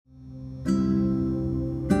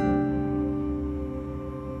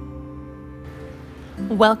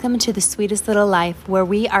Welcome to The Sweetest Little Life, where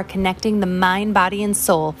we are connecting the mind, body, and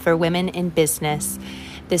soul for women in business.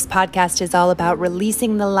 This podcast is all about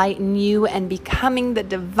releasing the light in you and becoming the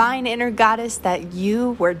divine inner goddess that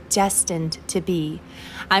you were destined to be.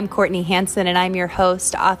 I'm Courtney Hanson, and I'm your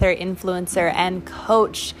host, author, influencer, and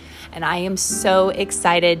coach. And I am so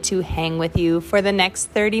excited to hang with you for the next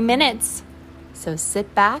 30 minutes. So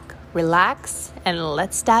sit back, relax, and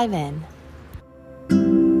let's dive in.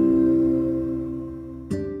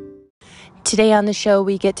 Today on the show,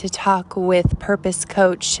 we get to talk with purpose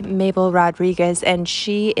coach Mabel Rodriguez, and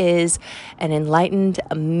she is an enlightened,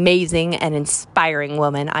 amazing, and inspiring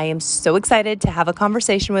woman. I am so excited to have a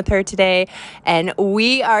conversation with her today, and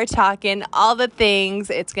we are talking all the things.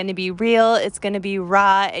 It's going to be real, it's going to be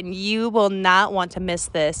raw, and you will not want to miss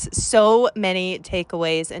this. So many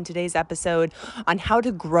takeaways in today's episode on how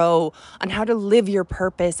to grow, on how to live your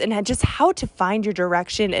purpose, and just how to find your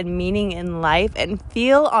direction and meaning in life and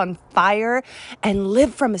feel on fire and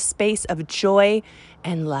live from a space of joy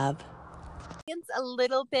and love. A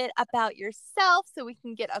little bit about yourself so we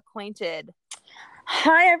can get acquainted.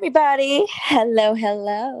 Hi, everybody.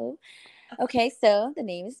 Hello. Okay, so the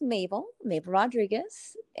name is Mabel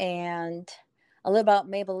Rodriguez, and a little about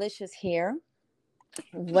Mabelicious here.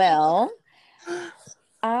 Well,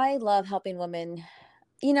 I love helping women.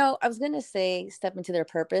 You know, I was going to say step into their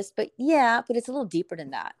purpose, but it's a little deeper than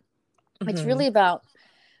that. Mm-hmm. It's really about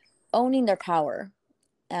owning their power,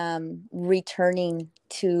 returning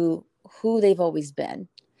to who they've always been.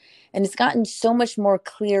 And it's gotten so much more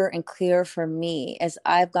clear and clear for me as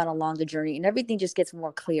I've gone along the journey, and everything just gets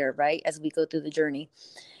more clear, right, as we go through the journey.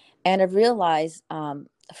 And I've realized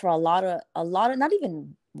for a lot of, not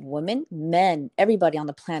even women, men, everybody on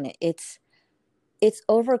the planet, it's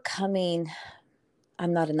overcoming,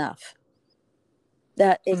 I'm not enough.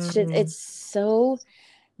 That it's just, it's so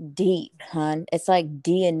deep, hon. It's like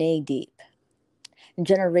DNA deep,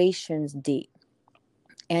 generations deep.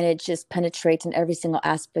 And it just penetrates in every single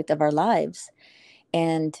aspect of our lives.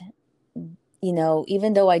 And, you know,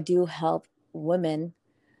 even though I do help women,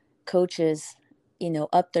 coaches, you know,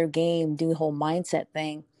 up their game, do the whole mindset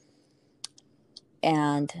thing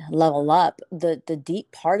and level up, the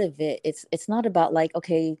deep part of it, it's not about like,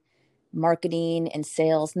 okay, marketing and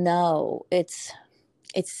sales. No, it's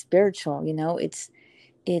spiritual, you know, it's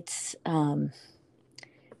all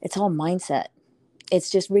mindset. It's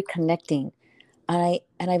just reconnecting.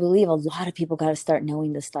 And I believe a lot of people got to start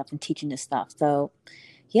knowing this stuff and teaching this stuff. So,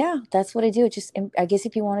 yeah, that's what I do. Just, I guess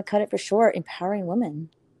if you want to cut it for short, empowering women.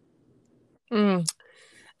 And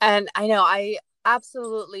I know I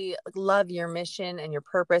absolutely love your mission and your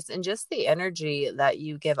purpose, and just the energy that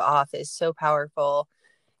you give off is so powerful.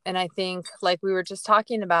 And I think, like we were just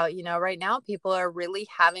talking about, you know, right now people are really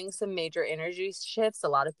having some major energy shifts. A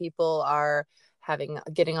lot of people are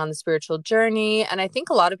getting on the spiritual journey. And I think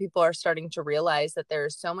a lot of people are starting to realize that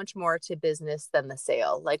there's so much more to business than the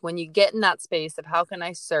sale. Like when you get in that space of how can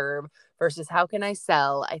I serve versus how can I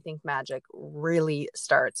sell, I think magic really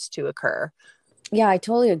starts to occur. Yeah, I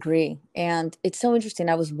totally agree. And it's so interesting.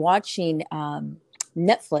 I was watching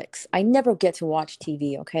Netflix. I never get to watch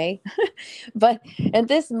TV, okay? But at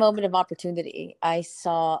this moment of opportunity, I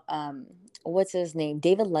saw what's his name?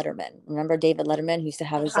 David Letterman. Remember David Letterman who used to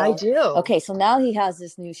have his own? I do. Okay, so now he has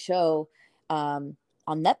this new show on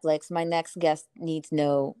Netflix. My next guest needs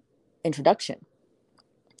no introduction.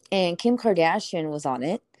 And Kim Kardashian was on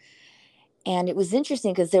it. And it was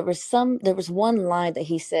interesting because there was one line that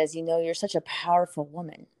he says, you know, you're such a powerful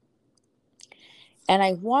woman. And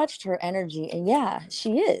I watched her energy, and yeah,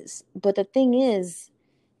 she is. But the thing is,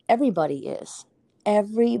 everybody is.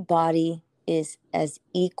 Everybody is as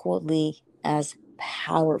equally as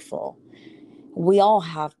powerful. We all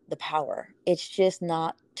have the power. It's just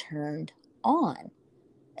not turned on.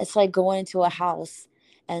 It's like going into a house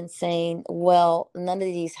and saying, well, none of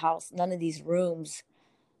these rooms,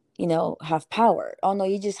 you know, have power. Oh no,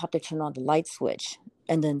 you just have to turn on the light switch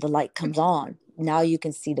and then the light comes on. Now you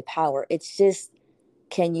can see the power. It's just,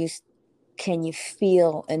 can you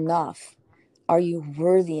feel enough? Are you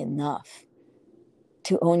worthy enough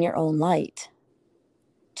to own your own light,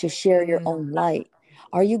 to share your own light?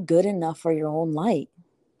 Are you good enough for your own light?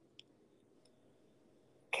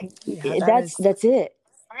 That's it.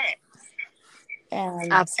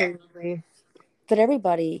 And absolutely. But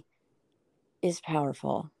everybody is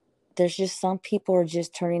powerful. There's just some people are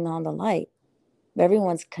just turning on the light.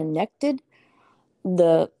 Everyone's connected.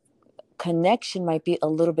 The connection might be a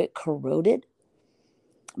little bit corroded.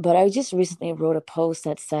 But I just recently wrote a post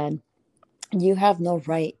that said, you have no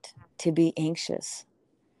right to be anxious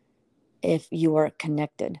if you are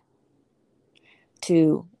connected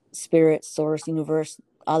to spirit, source, universe,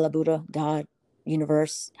 Allah, Buddha, God,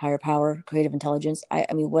 universe, higher power, creative intelligence. I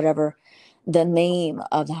mean, whatever the name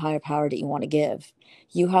of the higher power that you want to give,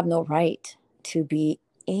 you have no right to be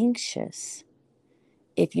anxious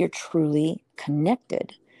if you're truly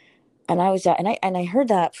connected. And I heard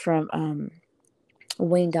that from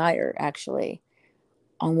Wayne Dyer, actually,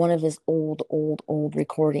 on one of his old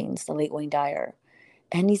recordings, the late Wayne Dyer.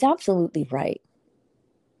 And he's absolutely right.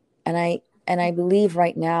 And I believe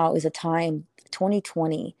right now is a time,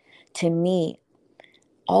 2020, to me,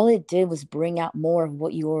 all it did was bring out more of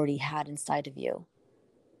what you already had inside of you.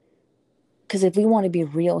 Because if we want to be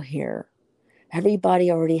real here,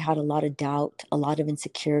 everybody already had a lot of doubt, a lot of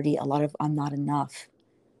insecurity, a lot of I'm not enough.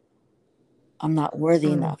 I'm not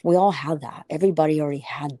worthy enough. We all had that. Everybody already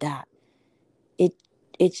had that.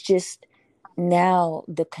 It's just now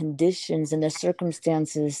the conditions and the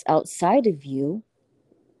circumstances outside of you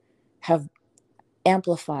have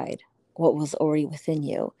amplified what was already within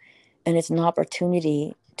you. And it's an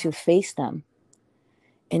opportunity to face them.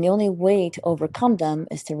 And the only way to overcome them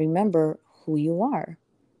is to remember who you are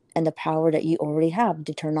and the power that you already have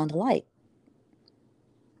to turn on the light.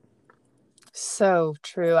 So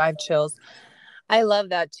true. I have chills. I love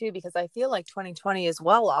that too, because I feel like 2020 as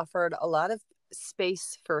well offered a lot of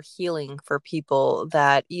space for healing for people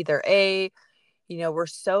that either A, were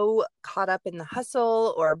so caught up in the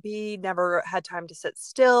hustle, or B, never had time to sit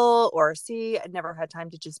still, or C, never had time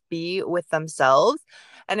to just be with themselves.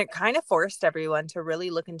 And it kind of forced everyone to really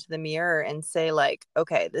look into the mirror and say, like,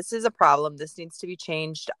 okay, this is a problem. This needs to be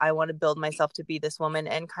changed. I want to build myself to be this woman,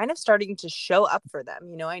 and kind of starting to show up for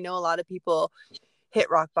them. I know a lot of people hit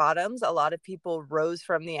rock bottoms. A lot of people rose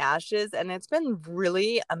from the ashes, and it's been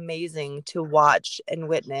really amazing to watch and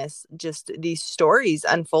witness just these stories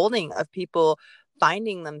unfolding of people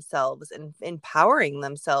finding themselves and empowering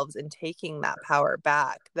themselves and taking that power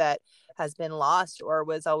back that has been lost, or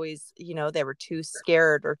was always, they were too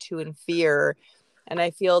scared or too in fear. And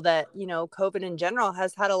I feel that, COVID in general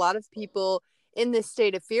has had a lot of people in this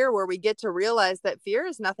state of fear, where we get to realize that fear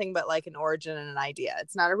is nothing but like an origin and an idea.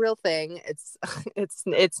 It's not a real thing.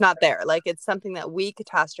 It's not there. Like, it's something that we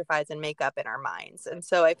catastrophize and make up in our minds. And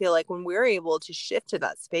so I feel like when we're able to shift to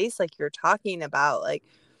that space, like you're talking about, like,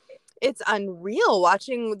 it's unreal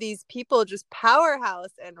watching these people just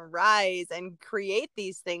powerhouse and rise and create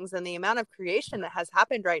these things, and the amount of creation that has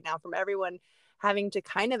happened right now from everyone having to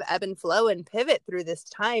kind of ebb and flow and pivot through this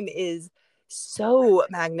time is so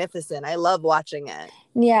magnificent. I love watching it.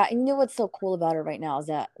 Yeah, and you know what's so cool about it right now is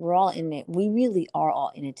that we're all in it. We really are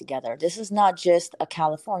all in it together. This is not just a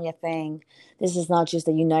California thing. This is not just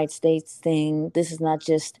a United States thing. This is not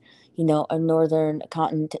just, a northern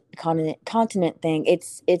continent thing.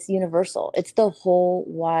 It's universal. It's the whole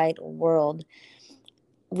wide world.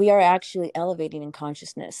 We are actually elevating in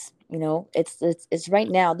consciousness. It's right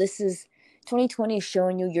now. This is 2020 is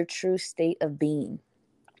showing you your true state of being.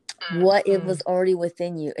 What it was already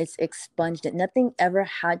within you. It's expunged it. Nothing ever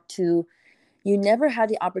had to, you never had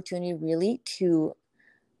the opportunity really to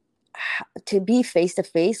be face to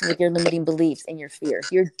face with your limiting beliefs and your fears.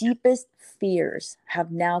 Your deepest fears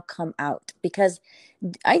have now come out, because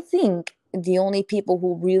I think the only people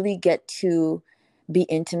who really get to be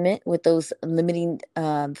intimate with those limiting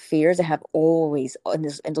fears that have always, and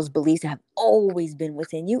those beliefs that have always been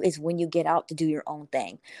within you, is when you get out to do your own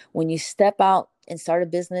thing. When you step out and start a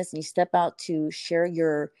business, and you step out to share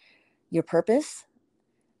your purpose,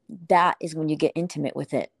 that is when you get intimate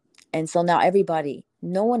with it. And so now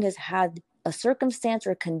no one has had a circumstance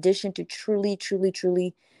or a condition to truly, truly,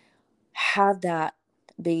 truly have that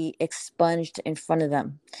be expunged in front of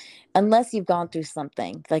them, unless you've gone through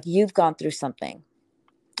something. Like, you've gone through something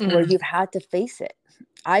where you've had to face it.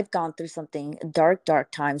 I've gone through something, dark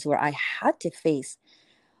times, where I had to face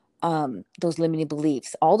those limiting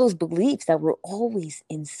beliefs, all those beliefs that were always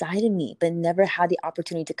inside of me, but never had the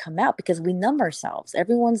opportunity to come out, because we numb ourselves.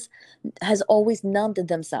 Everyone's has always numbed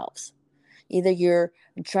themselves. Either you're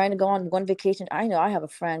trying to go on one vacation. I know I have a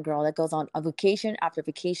friend, girl, that goes on a vacation after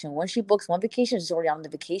vacation. When she books one vacation, she's already on the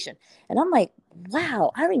vacation. And I'm like,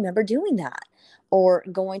 wow, I remember doing that. Or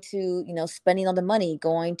going to, spending all the money,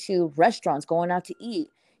 going to restaurants, going out to eat.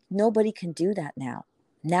 Nobody can do that now.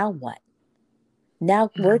 Now what? Now,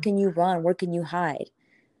 where can you run? Where can you hide?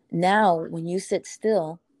 Now, when you sit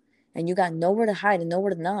still and you got nowhere to hide and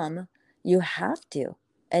nowhere to numb, you have to.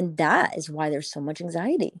 And that is why there's so much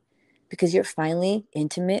anxiety, because you're finally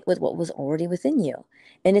intimate with what was already within you.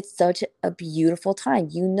 And it's such a beautiful time.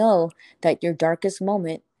 You know that your darkest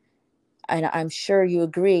moment, and I'm sure you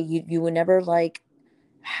agree, you would never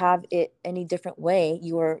have it any different way.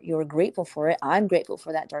 You're grateful for it. I'm grateful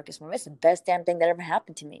for that darkest moment. It's the best damn thing that ever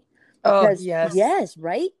happened to me. Oh, Because yes. yes,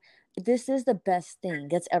 right? This is the best thing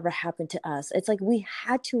that's ever happened to us. It's like we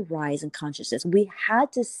had to rise in consciousness. We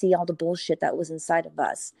had to see all the bullshit that was inside of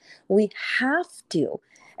us. We have to,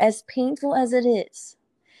 as painful as it is,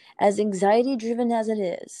 as anxiety driven as it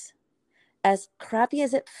is, as crappy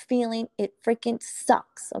as it feeling, it freaking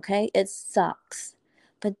sucks, okay? It sucks.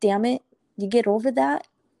 But damn it, you get over that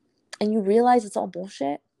and you realize it's all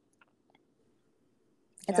bullshit.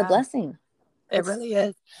 It's a blessing. It really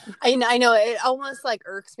is. I know it almost like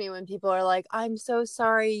irks me when people are like, I'm so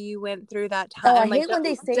sorry you went through that time. Oh, I I'm like, hate when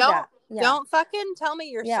they say that. Yeah. Don't fucking tell me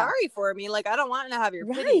you're sorry for me. Like, I don't want to have your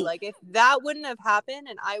pity. Like, if that wouldn't have happened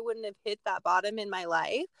and I wouldn't have hit that bottom in my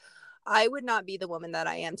life, I would not be the woman that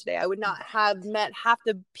I am today. I would not have met half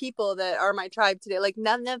the people that are my tribe today. Like,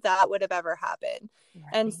 none of that would have ever happened. Right.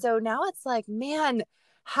 And so now it's like, man,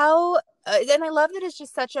 how, and I love that it's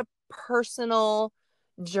just such a personal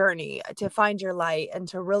journey to find your light and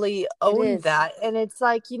to really own that. And it's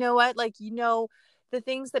like, you know what, like, you know, the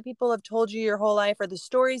things that people have told you your whole life or the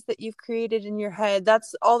stories that you've created in your head,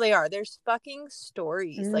 that's all they are. There's fucking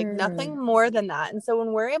stories, like nothing more than that. And so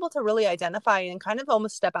when we're able to really identify and kind of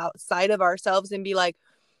almost step outside of ourselves and be like,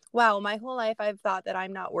 wow, my whole life I've thought that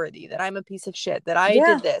I'm not worthy, that I'm a piece of shit, that I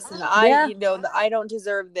did this and I, you know, that I don't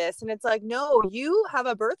deserve this. And it's like, no, you have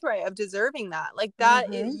a birthright of deserving that. Like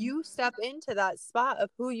that, you step into that spot of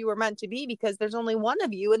who you were meant to be because there's only one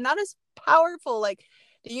of you. And that is powerful. Like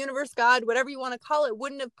the universe, God, whatever you want to call it,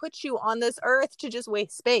 wouldn't have put you on this earth to just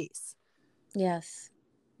waste space. Yes.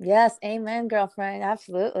 Yes. Amen, girlfriend.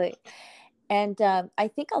 Absolutely. And I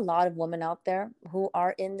think a lot of women out there who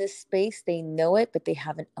are in this space, they know it, but they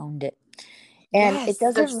haven't owned it. And it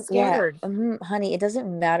doesn't, honey, it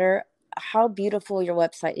doesn't matter how beautiful your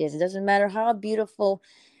website is. It doesn't matter how beautiful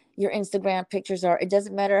your Instagram pictures are. It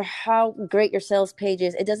doesn't matter how great your sales page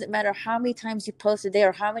is. It doesn't matter how many times you post a day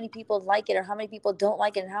or how many people like it or how many people don't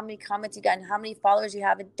like it and how many comments you got and how many followers you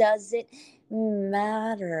have. It doesn't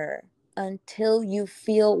matter until you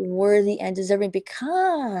feel worthy and deserving,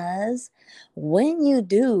 because when you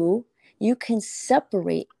do, you can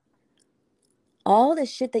separate all the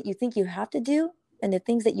shit that you think you have to do and the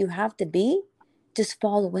things that you have to be just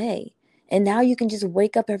fall away. And now you can just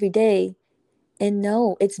wake up every day and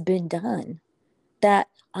know it's been done. That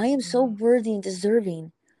I am so worthy and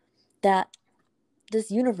deserving that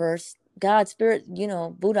this universe, God, Spirit, you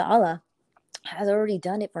know, Buddha, Allah, has already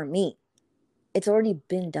done it for me. It's already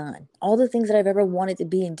been done. All the things that I've ever wanted to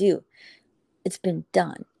be and do, it's been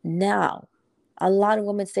done. Now, a lot of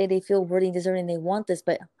women say they feel worthy and deserving and they want this,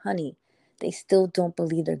 but honey, they still don't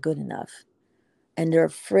believe they're good enough. And they're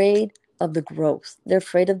afraid of the growth. They're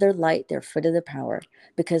afraid of their light. They're afraid of their power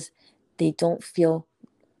because they don't feel,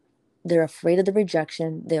 they're afraid of the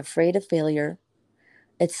rejection. They're afraid of failure.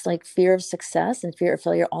 It's like fear of success and fear of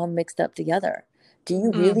failure all mixed up together. Do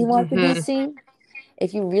you really want to be seen?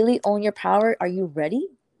 If you really own your power, are you ready?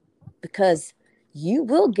 Because you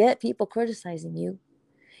will get people criticizing you.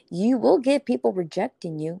 You will get people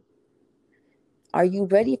rejecting you. Are you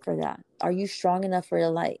ready for that? Are you strong enough for your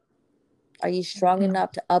light? Are you strong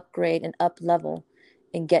enough to upgrade and up level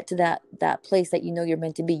and get to that place that you know you're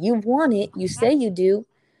meant to be? You want it. You say you do,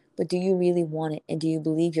 but do you really want it? And do you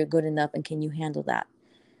believe you're good enough? And can you handle that?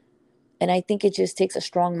 And I think it just takes a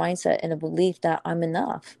strong mindset and a belief that I'm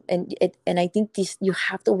enough. And I think you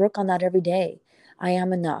have to work on that every day. I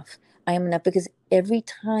am enough. I am enough, because every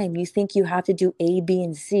time you think you have to do A, B,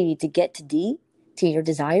 and C to get to D, to your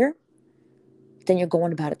desire, then you're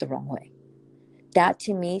going about it the wrong way. That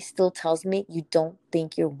to me still tells me you don't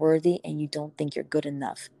think you're worthy and you don't think you're good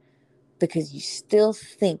enough, because you still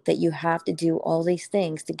think that you have to do all these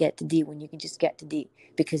things to get to D when you can just get to D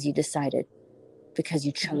because you decided, because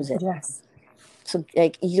you chose it. Yes. So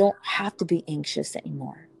like, you don't have to be anxious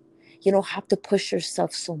anymore. You don't have to push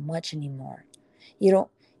yourself so much anymore. You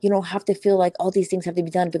don't have to feel like all these things have to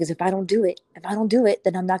be done, because if I don't do it,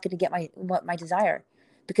 then I'm not going to get my desire,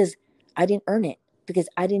 because I didn't earn it, because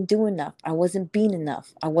I didn't do enough. I wasn't being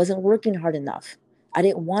enough. I wasn't working hard enough. I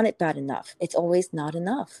didn't want it bad enough. It's always not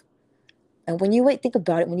enough. And when you think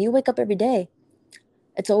about it, when you wake up every day,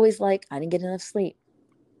 it's always like, I didn't get enough sleep.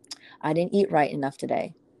 I didn't eat right enough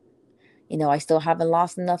today. I still haven't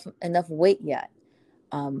lost enough weight yet.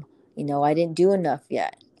 I didn't do enough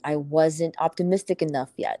yet. I wasn't optimistic enough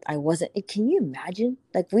yet. Can you imagine?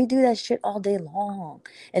 Like, we do that shit all day long.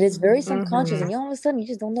 And it's very subconscious. And all of a sudden, you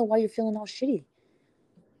just don't know why you're feeling all shitty.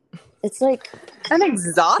 It's like, and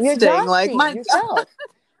exhausting. You're exhausting like, my yourself.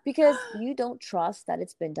 Because you don't trust that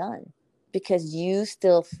it's been done. because you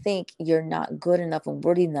still think you're not good enough and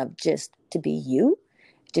worthy enough just to be you,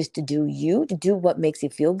 just to do what makes you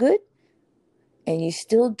feel good. And you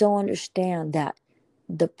still don't understand that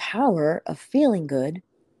the power of feeling good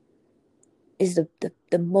is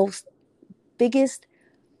the most biggest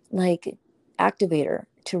like activator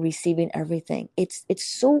to receiving everything. It's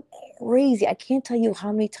so crazy. I can't tell you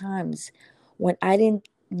how many times when I didn't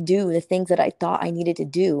do the things that I thought I needed to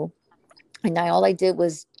do, and all I did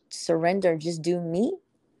was surrender, just do me,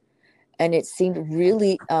 and it seemed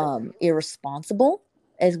really irresponsible,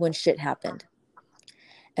 as when shit happened.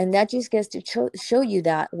 And that just gets to show you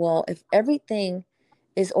that, well, if everything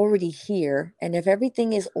is already here, and if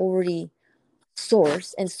everything is already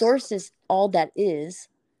source, and source is all that is,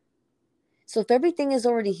 so if everything is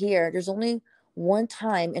already here, there's only one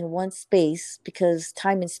time and one space, because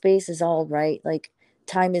time and space is all right. Like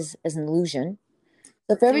time is an illusion.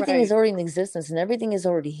 So if everything is Right. already in existence and everything is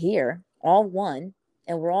already here, all one,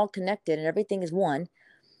 and we're all connected and everything is one,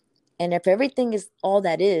 and if everything is all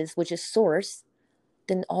that is, which is source,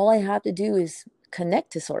 then all I have to do is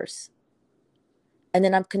connect to source. And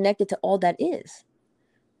then I'm connected to all that is.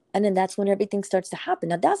 And then that's when everything starts to happen.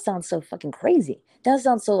 Now that sounds so fucking crazy. That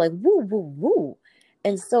sounds so like woo woo woo,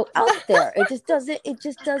 and so out there. It just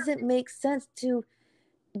doesn't make sense to,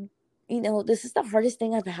 this is the hardest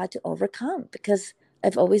thing I've had to overcome, because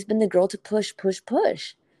I've always been the girl to push push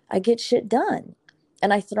push. I get shit done,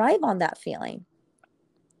 and I thrive on that feeling.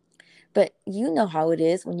 But you know how it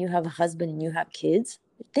is when you have a husband and you have kids.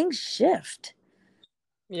 Things shift.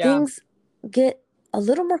 Yeah. Things get a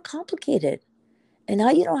little more complicated. And now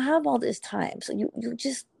you don't have all this time. So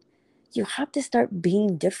you have to start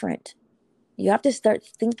being different. You have to start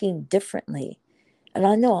thinking differently. And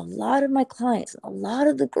I know a lot of my clients, a lot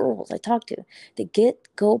of the girls I talk to, they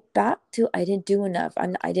go back to, I didn't do enough.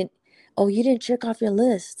 I didn't. Oh, you didn't check off your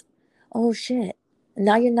list. Oh shit.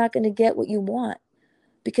 Now you're not going to get what you want,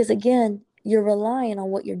 because again, you're relying on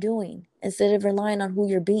what you're doing instead of relying on who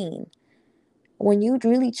you're being. When you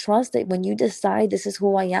really trust it, when you decide this is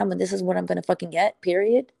who I am and this is what I'm going to fucking get,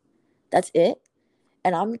 period, that's it.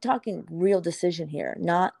 And I'm talking real decision here,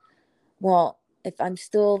 not, well, if I'm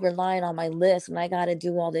still relying on my list and I got to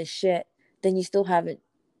do all this shit, then you still haven't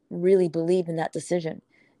really believed in that decision.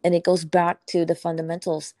 And it goes back to the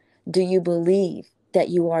fundamentals. Do you believe that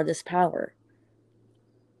you are this power?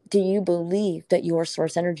 Do you believe that you are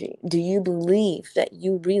source energy? Do you believe that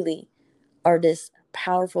you really are this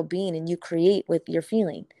powerful being and you create with your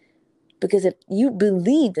feeling? Because if you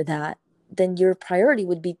believed that, then your priority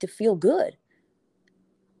would be to feel good.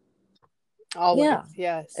 Always.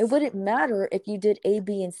 Yeah. It Yes. wouldn't matter if you did A,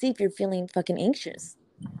 B, and C if you're feeling fucking anxious.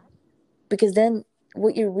 Because then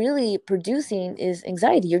what you're really producing is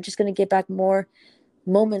anxiety. You're just going to get back more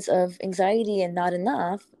moments of anxiety and not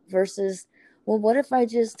enough versus, well, what if I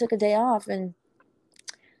just took a day off and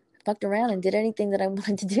fucked around and did anything that I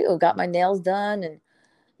wanted to do? Got my nails done and,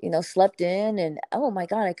 slept in, and oh my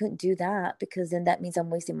God, I couldn't do that, because then that means I'm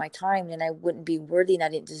wasting my time and I wouldn't be worthy and I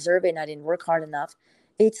didn't deserve it and I didn't work hard enough.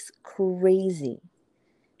 It's crazy.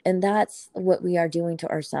 And that's what we are doing to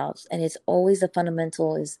ourselves. And it's always the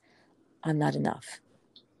fundamental is, I'm not enough.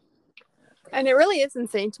 And it really is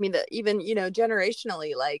insane to me that even,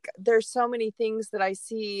 generationally, like there's so many things that I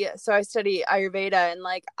see. So I study Ayurveda, and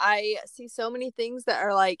like I see so many things that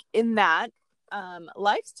are like in that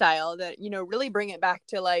lifestyle that, really bring it back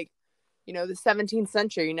to like, the 17th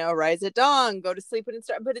century, rise at dawn, go to sleep when it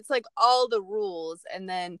starts. But it's like all the rules, and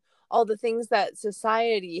then all the things that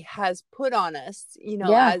society has put on us,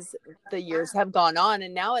 Yeah. as the years have gone on.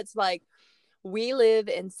 And now it's like we live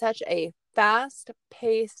in such a fast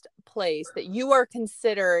paced place that you are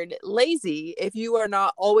considered lazy if you are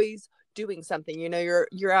not always doing something.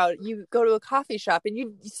 You're out, you go to a coffee shop and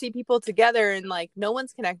you see people together and like no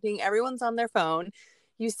one's connecting, everyone's on their phone.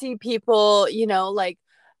 You see people, like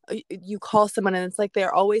you call someone and it's like they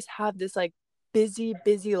always have this like busy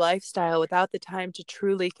lifestyle without the time to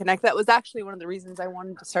truly connect. That was actually one of the reasons I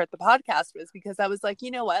wanted to start the podcast, was because I was like, you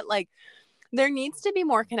know what, like there needs to be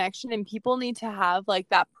more connection, and people need to have like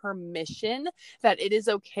that permission that it is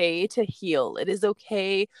okay to heal. It is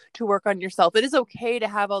okay to work on yourself. It is okay to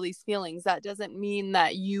have all these feelings. That doesn't mean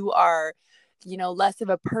that you are, less of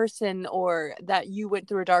a person, or that you went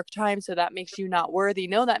through a dark time, so that makes you not worthy.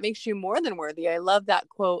 No, that makes you more than worthy. I love that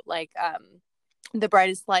quote, like, the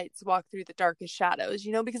brightest lights walk through the darkest shadows,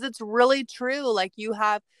 because it's really true. Like you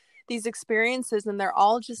have these experiences, and they're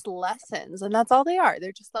all just lessons, and that's all they are.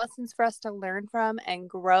 They're just lessons for us to learn from and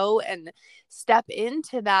grow and step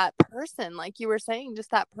into that person, like you were saying,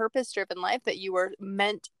 just that purpose-driven life that you were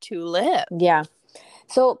meant to live. Yeah.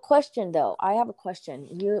 So question though, I have a question.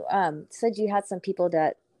 You said you had some people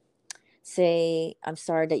that say, I'm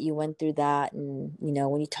sorry that you went through that, and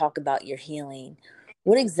when you talk about your healing,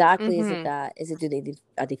 what exactly is it that is it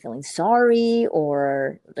are they feeling sorry,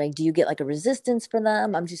 or like do you get like a resistance for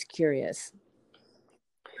them? I'm just curious.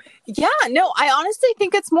 Yeah, no, I honestly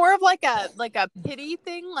think it's more of like a pity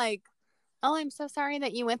thing, like, oh, I'm so sorry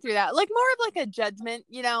that you went through that. Like more of like a judgment,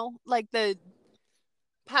 like the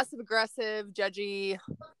passive aggressive, judgy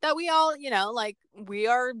that we all, like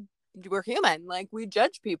we're human. Like we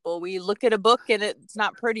judge people. We look at a book and it's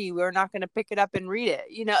not pretty. We're not going to pick it up and read it.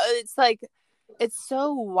 It's like, it's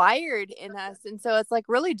so wired in us. And so it's like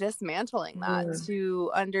really dismantling that to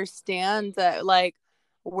understand that like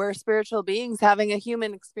we're spiritual beings having a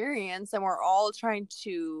human experience and we're all trying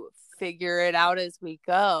to figure it out as we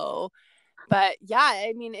go. But yeah,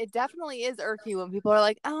 I mean, it definitely is irky when people are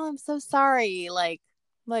like, oh, I'm so sorry. Like,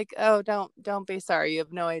 oh, don't be sorry. You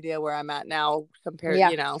have no idea where I'm at now compared,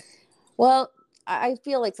 Yeah. Well, I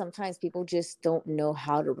feel like sometimes people just don't know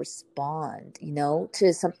how to respond,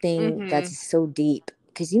 to something that's so deep.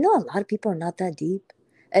 Because a lot of people are not that deep,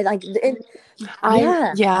 and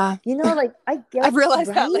yeah, like I get, I've realized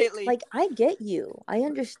that right? lately. Like I get you, I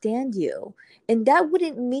understand you, and that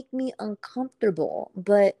wouldn't make me uncomfortable.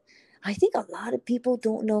 But I think a lot of people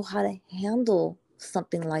don't know how to handle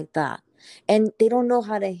something like that, and they don't know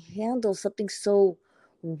how to handle something so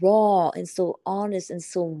raw and so honest and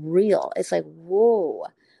so real. It's like, whoa.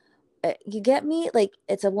 You get me? Like,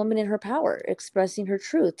 it's a woman in her power expressing her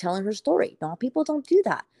truth, telling her story. No, people don't do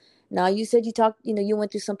that. Now, you said you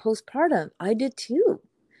went through some postpartum. I did too.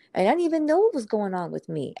 And I didn't even know what was going on with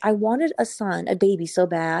me. I wanted a baby so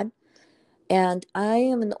bad. And I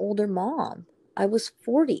am an older mom. I was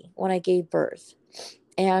 40 when I gave birth.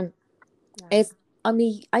 And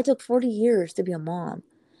I took 40 years to be a mom.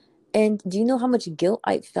 And do you know how much guilt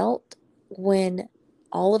I felt when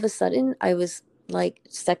all of a sudden I was like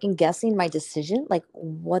second guessing my decision? Like,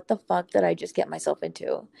 what the fuck did I just get myself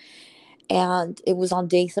into? And it was on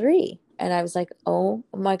day 3. And I was like, oh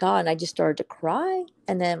my God. And I just started to cry.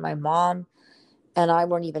 And then my mom and I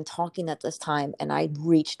weren't even talking at this time. And I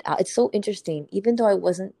reached out. It's so interesting. Even though I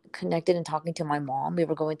wasn't connected and talking to my mom, we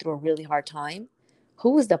were going through a really hard time.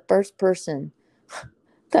 Who was the first person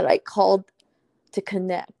that I called to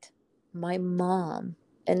connect? My mom.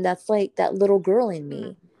 And that's like that little girl in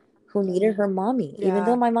me who needed her mommy. Yeah. Even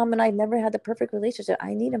though my mom and I never had the perfect relationship,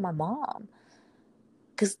 I needed my mom.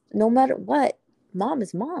 Because no matter what, mom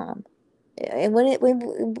is mom. And when it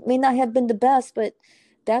may not have been the best, but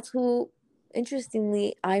that's who,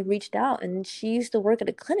 interestingly, I reached out. And she used to work at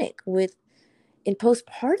a clinic in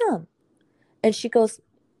postpartum. And she goes,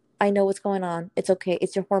 I know what's going on. It's okay.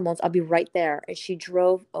 It's your hormones. I'll be right there. And she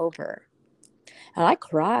drove over. And I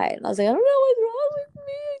cried. And I was like, I don't know what's wrong with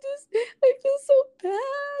me. I feel so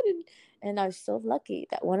bad. And I was so lucky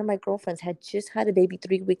that one of my girlfriends had just had a baby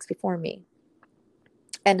 3 weeks before me.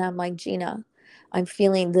 And I'm like, Gina, I'm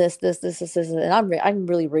feeling this. And I'm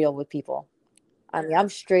really real with people. I mean, I'm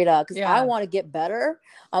straight up because I want to get better.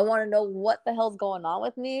 I want to know what the hell's going on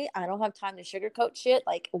with me. I don't have time to sugarcoat shit.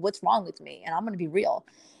 Like, what's wrong with me? And I'm going to be real.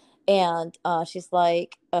 And she's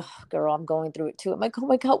like, ugh, girl, I'm going through it too. I'm like, oh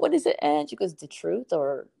my God, what is it? And she goes, the truth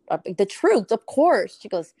or the truth, of course. She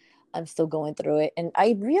goes, I'm still going through it. And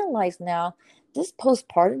I realize now this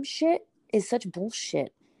postpartum shit is such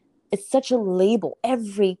bullshit. It's such a label.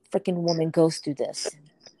 Every freaking woman goes through this.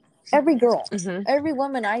 Every girl, every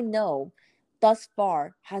woman I know thus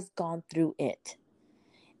far has gone through it.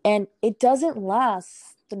 And it doesn't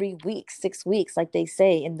last 3 weeks, 6 weeks, like they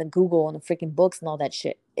say in the Google and the freaking books and all that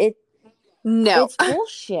shit. It's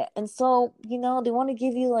bullshit. And so, they want to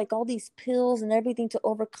give you like all these pills and everything to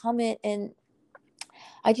overcome it. And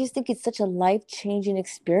I just think it's such a life-changing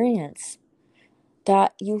experience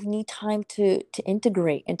that you need time to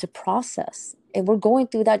integrate and to process. And we're going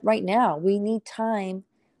through that right now. We need time.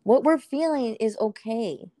 What we're feeling is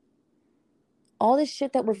okay. All this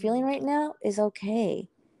shit that we're feeling right now is okay.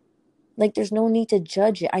 Like, there's no need to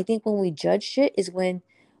judge it. I think when we judge shit is when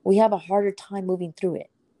we have a harder time moving through it.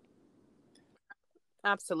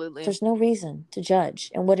 Absolutely. There's no reason to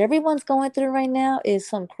judge. And what everyone's going through right now is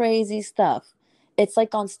some crazy stuff. It's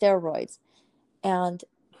like on steroids. And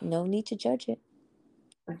no need to judge it.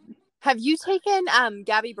 Have you taken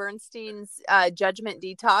Gabby Bernstein's Judgment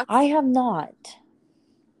Detox? I have not.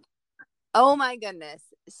 Oh my goodness.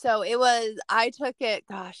 So I took it,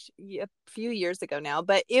 gosh, a few years ago now,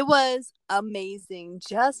 but it was amazing.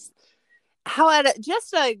 Just how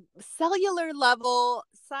just a cellular level,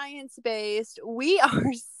 science based, we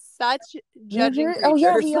are such judging Oh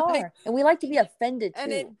yeah, creatures. we are, and we like to be offended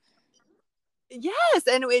And it too. Yes,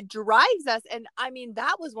 and it drives us. And I mean,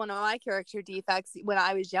 that was one of my character defects when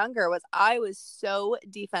I was younger. Was I was so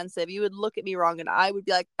defensive. You would look at me wrong, and I would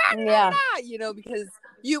be like, bah, Yeah, because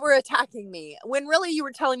you were attacking me when really you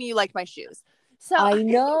were telling me you liked my shoes. So I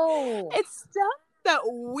know. it's stuff that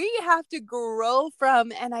we have to grow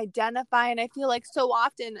from and identify. And I feel like so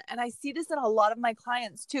often, and I see this in a lot of my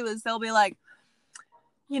clients too, is they'll be like,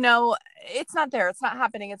 it's not there. It's not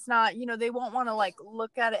happening. It's not, they won't want to like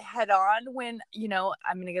look at it head on when,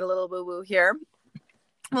 I'm going to get a little boo boo here.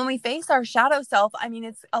 When we face our shadow self, I mean,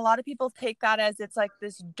 it's a lot of people take that as it's like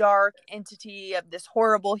this dark entity of this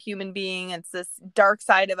horrible human being. It's this dark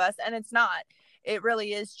side of us. And it's not. It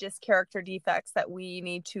really is just character defects that we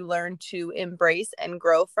need to learn to embrace and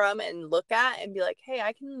grow from and look at and be like, hey,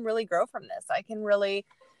 I can really grow from this. I can really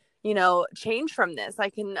change from this.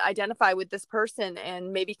 I can identify with this person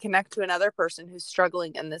and maybe connect to another person who's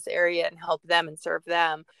struggling in this area and help them and serve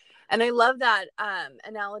them. And I love that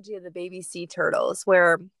analogy of the baby sea turtles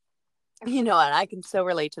where, and I can so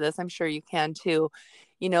relate to this. I'm sure you can too.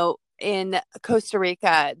 In Costa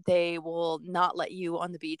Rica, they will not let you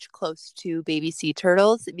on the beach close to baby sea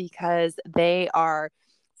turtles because they are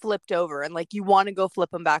flipped over and like you want to go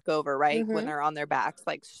flip them back over, right? When they're on their backs,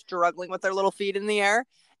 like struggling with their little feet in the air.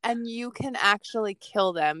 And you can actually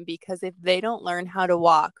kill them because if they don't learn how to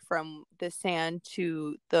walk from the sand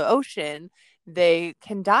to the ocean, they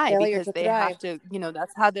can die Failure because to they thrive. have to,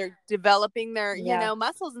 that's how they're developing their, Yeah,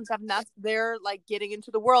 muscles and stuff. And that's they're like getting into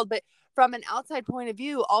the world. But from an outside point of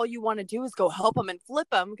view, all you want to do is go help them and flip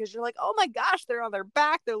them because you're like, oh my gosh, they're on their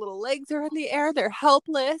back. Their little legs are in the air. They're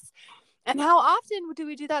helpless. And how often do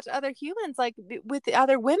we do that to other humans, like with the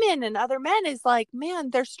other women and other men? Is like,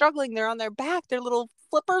 man, they're struggling. They're on their back. Their little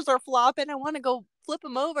flippers are flopping. I want to go flip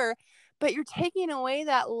them over. But you're taking away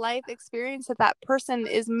that life experience that that person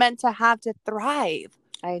is meant to have to thrive.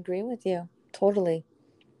 I agree with you totally.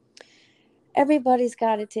 Everybody's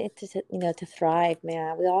got it to thrive,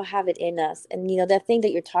 man. We all have it in us, and that thing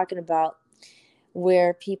that you're talking about,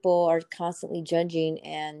 where people are constantly judging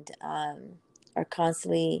and are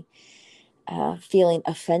constantly feeling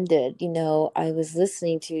offended. I was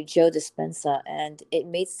listening to Joe Dispenza, and it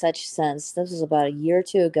made such sense. This was about a year or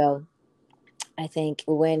two ago, I think,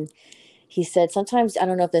 when he said, sometimes, I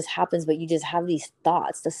don't know if this happens, but you just have these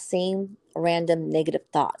thoughts, the same random negative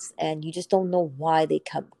thoughts, and you just don't know why they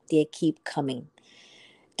keep coming.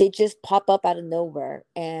 They just pop up out of nowhere,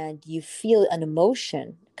 and you feel an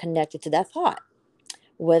emotion connected to that thought,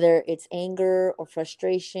 whether it's anger or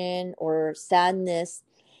frustration or sadness.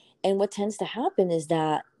 And what tends to happen is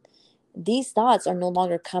that these thoughts are no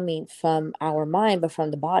longer coming from our mind, but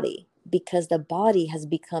from the body, because the body has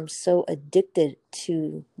become so addicted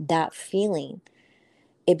to that feeling.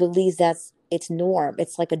 It believes that's its norm.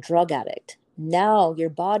 It's like a drug addict. Now your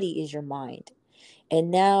body is your mind.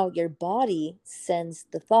 And now your body sends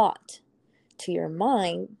the thought to your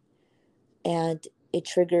mind, and it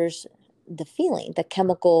triggers the feeling, the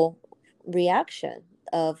chemical reaction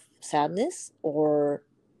of sadness or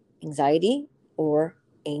anxiety or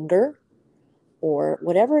anger or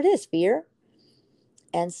whatever it is, fear.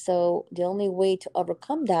 And so the only way to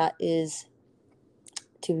overcome that is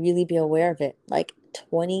to really be aware of it, like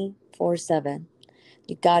 24/7.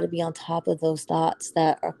 You got to be on top of those thoughts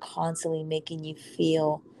that are constantly making you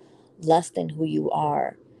feel less than who you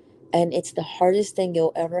are. And it's the hardest thing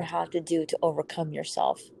you'll ever have to do to overcome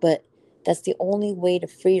yourself. But that's the only way to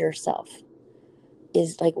free yourself,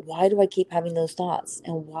 is like, why do I keep having those thoughts?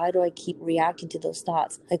 And why do I keep reacting to those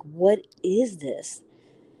thoughts? Like, what is this?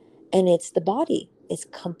 And it's the body. It's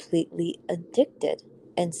completely addicted.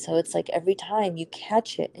 And so it's like every time you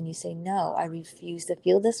catch it and you say, no, I refuse to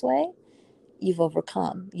feel this way, you've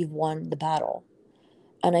overcome, you've won the battle.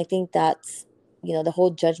 And I think that's, the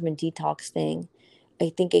whole judgment detox thing.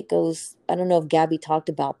 I think it goes, I don't know if Gabby talked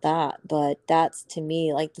about that, but that's, to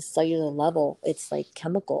me, like the cellular level. It's like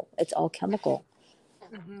chemical. It's all chemical.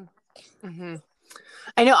 Mm-hmm. Mm-hmm.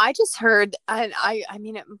 I know. I just heard, and I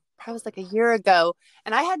mean, it probably was like a year ago,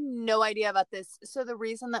 and I had no idea about this. So the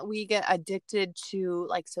reason that we get addicted to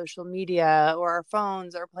like social media or our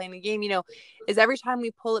phones or playing a game, is every time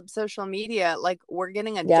we pull up social media, like we're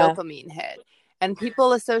getting a Yeah. dopamine hit. And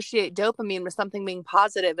people associate dopamine with something being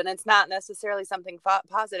positive, and it's not necessarily something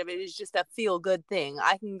positive. It is just a feel good thing.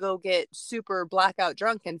 I can go get super blackout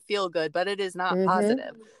drunk and feel good, but it is not Mm-hmm.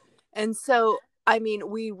 positive. And so I mean,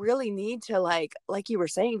 we really need to like you were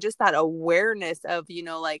saying, just that awareness of,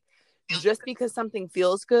 like, just because something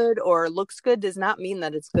feels good or looks good does not mean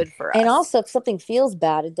that it's good for And us. also, if something feels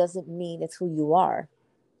bad, it doesn't mean it's who you are.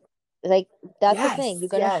 Like, that's the thing. Yes, You're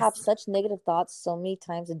going to have yes. such negative thoughts so many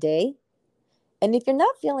times a day. And if you're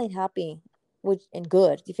not feeling happy and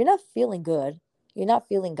good, if you're not feeling good, you're not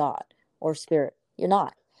feeling God or spirit. You're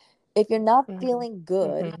not. If you're not Mm-hmm. feeling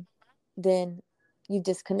good, Mm-hmm. then you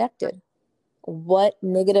disconnected. What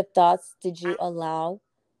negative thoughts did you allow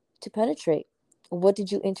to penetrate? What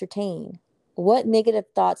did you entertain? What negative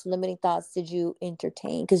thoughts, limiting thoughts did you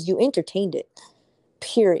entertain? Because you entertained it,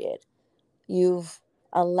 period. You've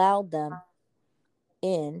allowed them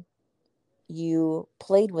in, you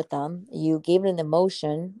played with them, you gave it an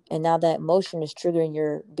emotion, and now that emotion is triggering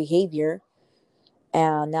your behavior,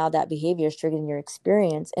 and now that behavior is triggering your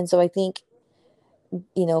experience. And so I think,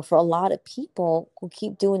 for a lot of people who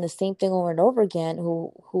keep doing the same thing over and over again,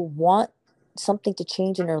 who want something to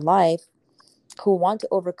change in their life, who want to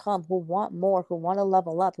overcome, who want more, who want to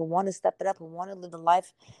level up, who want to step it up, who want to live the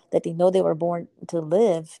life that they know they were born to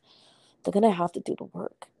live, they're going to have to do the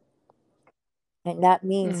work. And that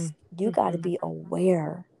means you got to Mm-hmm. be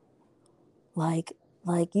aware. Like,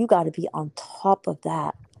 you got to be on top of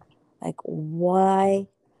that. Like, why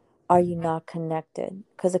are you not connected?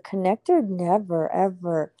 Because a connector never,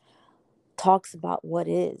 ever talks about what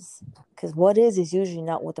is. Because what is usually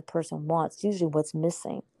not what the person wants, it's usually what's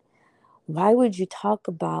missing. Why would you talk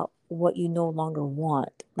about what you no longer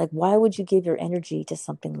want? Like, why would you give your energy to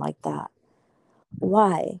something like that?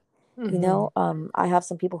 Why? Mm-hmm. I have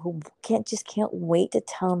some people who can't wait to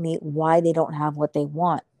tell me why they don't have what they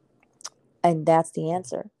want. And that's the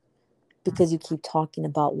answer. Because you keep talking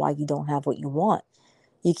about why you don't have what you want.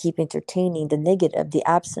 You keep entertaining the negative, the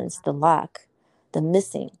absence, the lack, the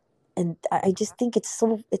missing. And I just think it's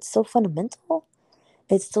so fundamental.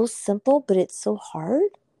 It's so simple, but it's so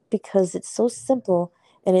hard because it's so simple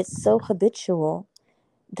and it's so habitual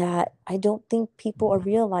that I don't think people are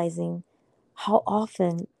realizing how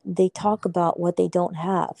often they talk about what they don't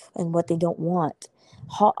have and what they don't want.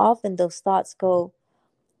 How often those thoughts go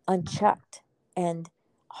unchecked, and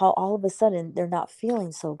how all of a sudden they're not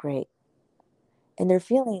feeling so great and they're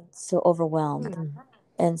feeling so overwhelmed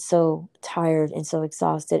and so tired and so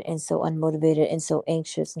exhausted and so unmotivated and so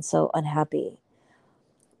anxious and so unhappy.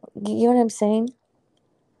 You know what I'm saying?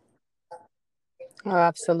 Oh,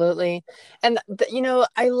 absolutely. And,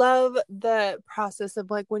 I love the process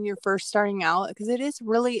of like when you're first starting out, because it is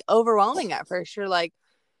really overwhelming at first. You're like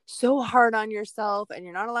so hard on yourself and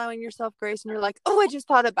you're not allowing yourself grace. And you're like, oh, I just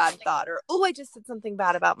thought a bad thought, or oh, I just said something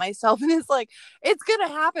bad about myself. And it's like, it's going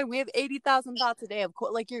to happen. We have 80,000 thoughts a day. Of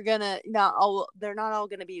course, like you're going to not all, they're not all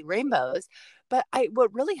going to be rainbows. But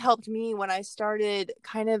what really helped me when I started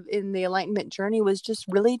kind of in the enlightenment journey was just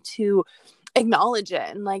really to acknowledge it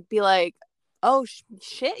and like be like, oh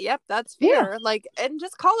shit, yep, that's Yeah. fear, like, and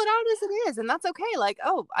just call it out as it is, and that's okay. Like,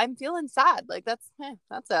 oh, I'm feeling sad, like that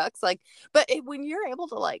sucks, like, but when you're able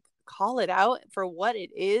to like call it out for what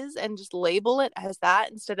it is and just label it as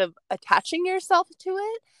that instead of attaching yourself to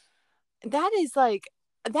it, that is like,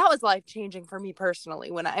 that was life changing for me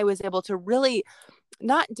personally when I was able to really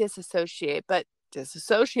not disassociate, but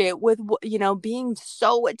disassociate with, being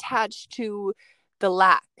so attached to the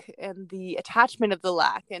lack and the attachment of the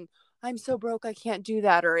lack. And I'm so broke, I can't do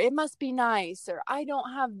that. Or it must be nice. Or I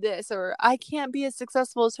don't have this. Or I can't be as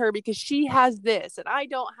successful as her because she has this and I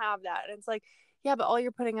don't have that. And it's like, yeah, but all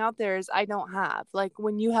you're putting out there is I don't have. Like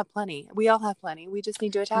when you have plenty, we all have plenty. We just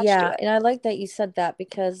need to attach to Yeah, it. and I like that you said that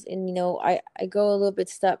because, and I go a little bit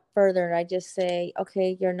step further and I just say,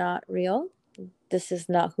 okay, you're not real. This is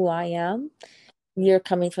not who I am. You're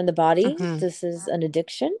coming from the body. Mm-hmm. This is an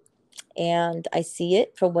addiction, and I see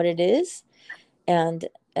it for what it is, and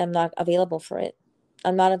I'm not available for it.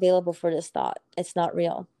 I'm not available for this thought. It's not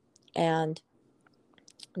real. And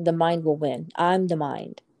the mind will win. I'm the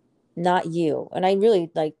mind, not you. And I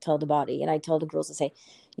really like tell the body, and I tell the girls to say,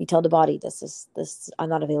 you tell the body, this, I'm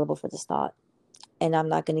not available for this thought. And I'm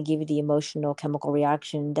not going to give you the emotional chemical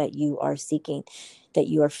reaction that you are seeking, that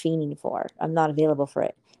you are fiending for. I'm not available for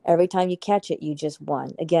it. Every time you catch it, you just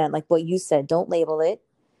won. Again, like what you said, don't label it,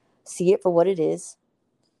 see it for what it is,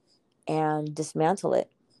 and dismantle it.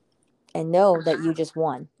 And know that you just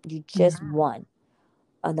won. You just won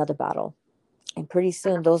another battle. And pretty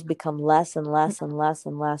soon, those become less and less and less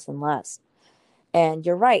and less and less. And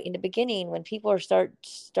you're right. In the beginning, when people are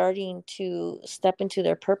starting to step into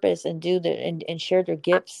their purpose and and share their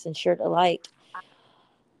gifts and share the light,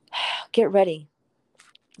 get ready,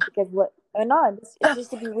 because what or not, it's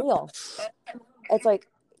just to be real. It's like,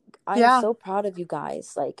 I'm Yeah. so proud of you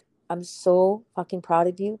guys. Like, I'm so fucking proud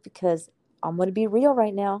of you because I'm going to be real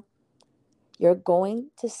right now. You're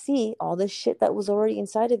going to see all this shit that was already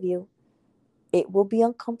inside of you. It will be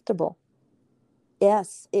uncomfortable.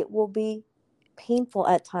 Yes, it will be painful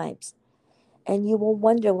at times. And you will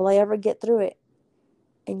wonder, will I ever get through it?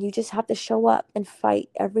 And you just have to show up and fight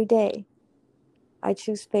every day. I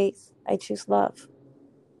choose faith. I choose love.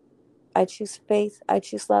 I choose faith. I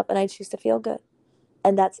choose love. And I choose to feel good.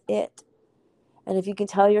 And that's it. And if you can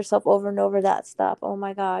tell yourself over and over that stuff, oh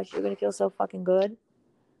my gosh, you're going to feel so fucking good.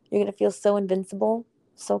 You're going to feel so invincible,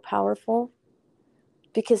 so powerful.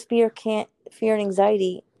 Because fear and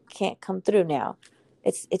anxiety can't come through now.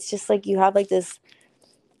 It's just like you have like this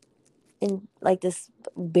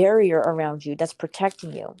barrier around you that's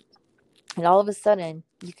protecting you. And all of a sudden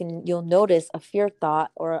you'll notice a fear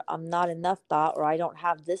thought or I'm not enough thought or I don't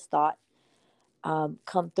have this thought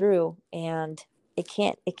come through, and it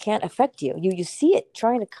can't affect you. You see it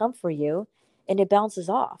trying to come for you, and it bounces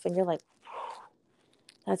off, and you're like,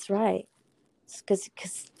 that's right.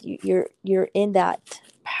 Because you're in that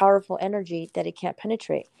powerful energy that it can't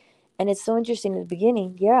penetrate. And it's so interesting in the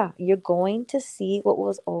beginning. Yeah, you're going to see what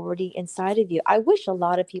was already inside of you. I wish a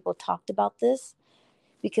lot of people talked about this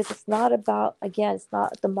because it's not about, again, it's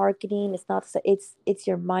not the marketing. It's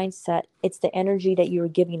your mindset. It's the energy that you're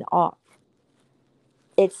giving off.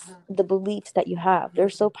 It's the beliefs that you have. They're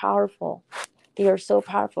so powerful. They are so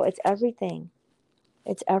powerful. It's everything.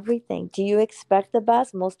 It's everything. Do you expect the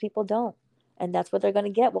best? Most people don't. And that's what they're going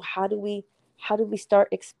to get. Well, how do we start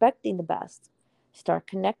expecting the best? Start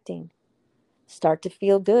connecting. Start to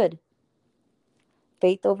feel good.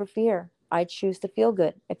 Faith over fear. I choose to feel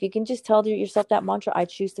good. If you can just tell yourself that mantra, I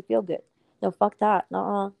choose to feel good. No, fuck that.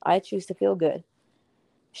 Nuh-uh. I choose to feel good.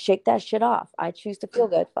 Shake that shit off. I choose to feel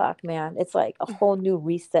good. Fuck, man. It's like a whole new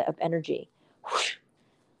reset of energy.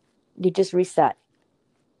 You just reset.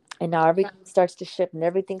 And now everything starts to shift and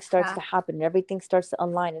everything starts to happen and everything starts to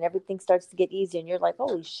align and everything starts to get easy. And you're like,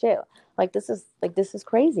 holy shit. This is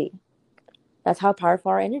crazy. That's how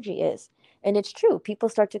powerful our energy is. And it's true. People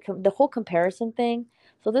start to the whole comparison thing.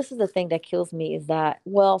 So this is the thing that kills me is that,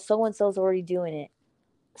 well, so and so's already doing it.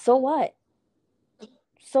 So what?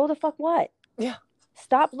 So the fuck what? Yeah.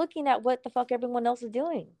 Stop looking at what the fuck everyone else is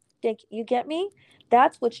doing. You get me?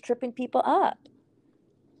 That's what's tripping people up.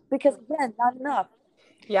 Because again, not enough.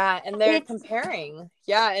 Yeah, and they're It's comparing.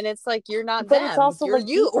 Yeah, and it's like you're not But it's them, also you're like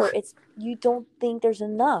you. deeper. It's you don't think there's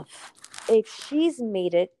enough. If she's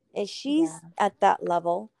made it and she's at that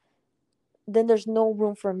level, then there's no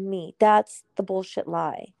room for me. That's the bullshit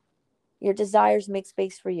lie. Your desires make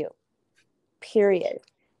space for you. Period.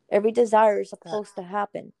 Every desire is supposed to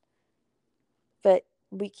happen. But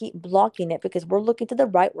we keep blocking it because we're looking to the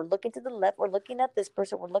right, we're looking to the left, we're looking at this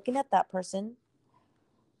person, we're looking at that person.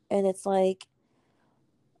 And it's like,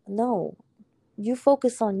 no, you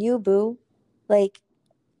focus on you, boo. Like,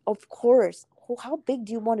 of course, how big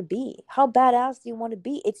do you want to be? How badass do you want to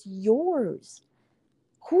be? It's yours.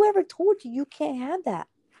 Whoever told you you can't have that?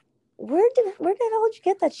 Where the hell did you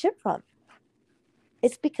get that shit from?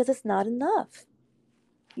 It's because it's not enough.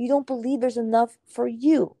 You don't believe there's enough for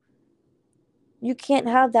you. You can't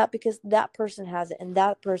have that because that person has it and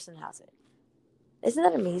that person has it. Isn't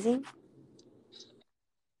that amazing?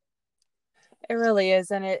 It really is.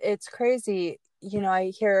 And it's crazy. I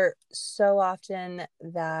hear so often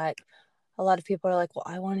that a lot of people are like, well,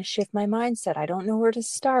 I want to shift my mindset. I don't know where to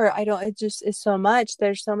start. I don't, it just is so much.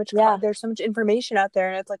 There's so much, Yeah. there's so much information out there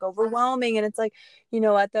and it's like overwhelming. And it's like, you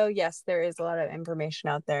know what, though? Yes, there is a lot of information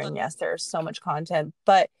out there. And yes, there's so much content.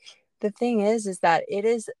 But the thing is that it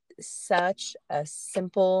is such a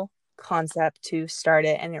simple concept to start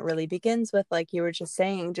it. And it really begins with, like you were just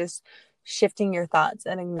saying, just shifting your thoughts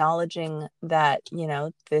and acknowledging that,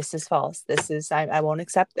 this is false. I won't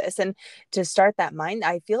accept this. And to start that mind,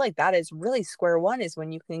 I feel like that is really square one, is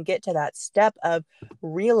when you can get to that step of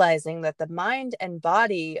realizing that the mind and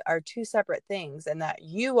body are two separate things and that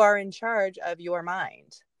you are in charge of your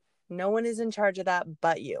mind. No one is in charge of that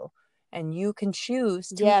but you. And you can choose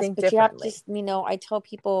to Yes, think but you have to differently. just, I tell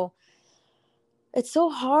people it's so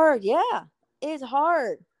hard. Yeah, it's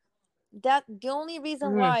hard. That the only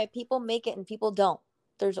reason why people make it and people don't,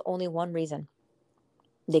 there's only one reason.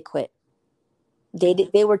 They quit.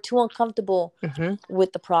 They were too uncomfortable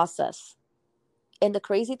with the process. And the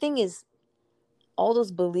crazy thing is, all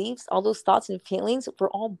those beliefs, all those thoughts and feelings were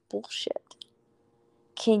all bullshit.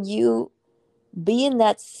 Can you be in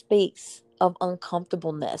that space of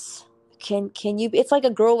uncomfortableness? Can you? It's like a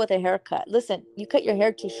girl with a haircut. Listen, you cut your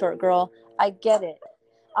hair too short, girl. I get it.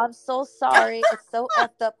 I'm so sorry. It's so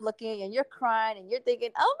effed up looking, and you're crying, and you're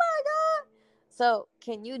thinking, "Oh my god!" So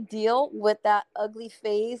can you deal with that ugly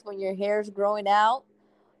phase when your hair's growing out?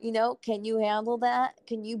 Can you handle that?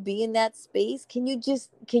 Can you be in that space? Can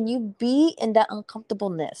you be in that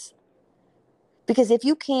uncomfortableness? Because if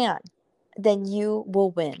you can, then you will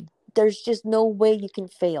win. There's just no way you can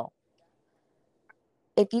fail.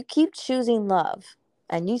 If you keep choosing love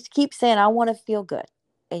and you keep saying, I want to feel good,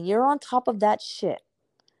 and you're on top of that shit,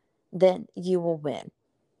 then you will win.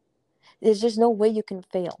 There's just no way you can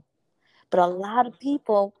fail. But a lot of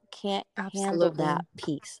people can't handle Absolutely. that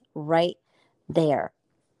piece right there.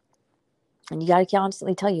 And you got to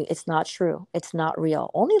constantly tell you it's not true. It's not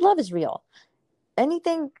real. Only love is real.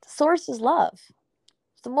 Anything source is love.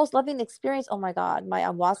 It's the most loving experience. Oh my God. My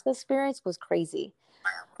ayahuasca experience was crazy.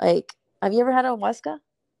 Like, have you ever had ayahuasca?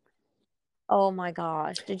 Oh my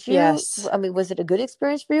gosh. Yes. I mean, was it a good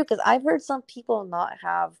experience for you? Because I've heard some people not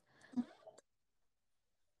have.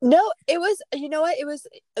 No, it was, you know what? It was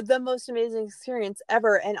the most amazing experience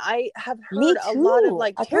ever. And I have Me heard a lot of too.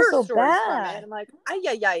 like I feel terror so stories from it. bad. And I'm like, ay,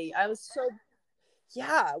 ay, ay. I was so,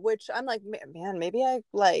 yeah, which I'm like, man, maybe I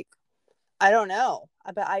like, I don't know.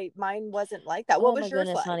 But mine wasn't like that. What Oh my was yours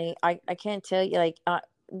goodness, like? honey. I can't tell you, like,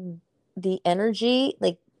 the energy,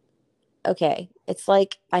 like, okay, it's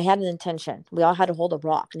like I had an intention. We all had to hold a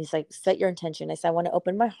rock. And he's like, set your intention. I said, I want to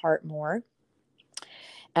open my heart more.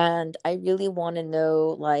 And I really want to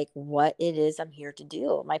know, like, what it is I'm here to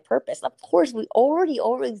do, my purpose. Of course, we already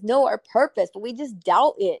always know our purpose, but we just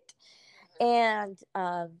doubt it. And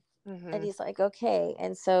he's like, okay.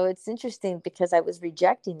 And so it's interesting because I was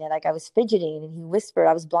rejecting it. Like, I was fidgeting, and he whispered,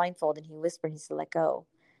 I was blindfolded, and he whispered, he said, let go,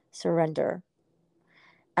 surrender.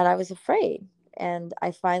 And I was afraid. And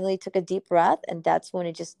I finally took a deep breath, and that's when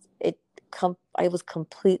I was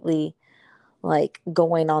completely like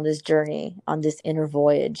going on this journey, on this inner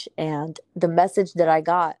voyage. And the message that I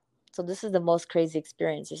got, so this is the most crazy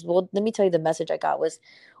experiences. Well, let me tell you, the message I got was,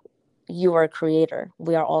 you are a creator.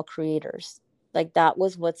 We are all creators. Like, that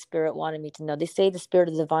was what spirit wanted me to know. They say the spirit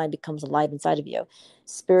of the divine becomes alive inside of you.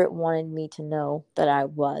 Spirit wanted me to know that I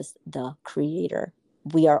was the creator.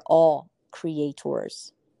 We are all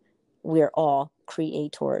creators. We're all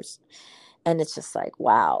creators. And it's just like,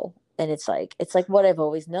 wow. And it's like what I've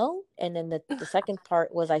always known. And then the second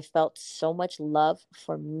part was, I felt so much love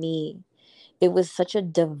for me. It was such a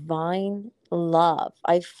divine love.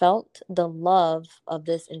 I felt the love of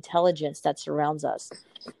this intelligence that surrounds us.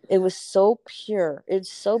 It was so pure.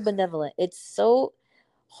 It's so benevolent. It's so,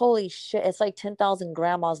 holy shit. It's like 10,000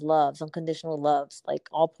 grandma's loves, unconditional loves, like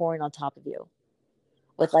all pouring on top of you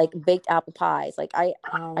with like baked apple pies. Like, I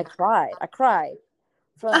cried. I cried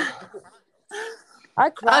from I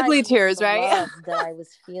cried Ugly from just tears, the right? love that I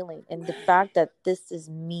was feeling, and the fact that this is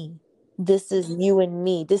me. This is you and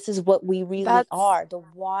me. This is what we really That's, are. The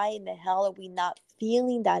why in the hell are we not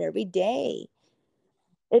feeling that every day?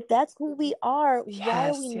 If that's who we are, why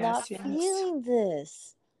are we yes, not yes, yes. feeling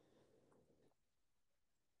this?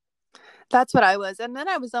 That's what I was. And then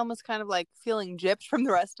I was almost kind of like feeling gypped from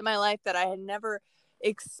the rest of my life that I had never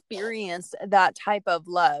experienced that type of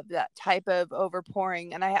love, that type of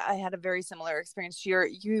overpouring. And I had a very similar experience to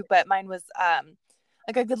you, but mine was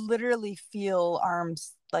like I could literally feel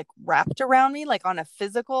arms like wrapped around me, like on a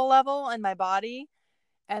physical level in my body.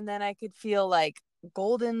 And then I could feel like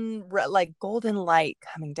golden light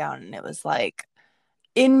coming down. And it was like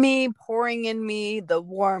in me, pouring in me, the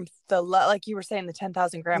warmth, like you were saying, the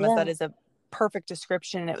 10,000 grandmas, that Yeah, is a perfect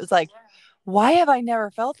description. It was like, why have I never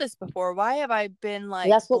felt this before? Why have I been like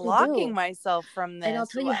that's what we blocking do. myself from And I'll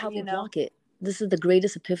this? tell you how we You know? block it. This is the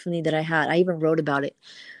greatest epiphany that I had. I even wrote about it.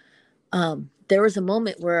 There was a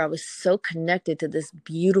moment where I was so connected to this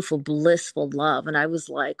beautiful, blissful love. And I was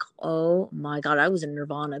like, oh my God, I was in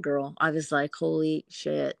Nirvana, girl. I was like, holy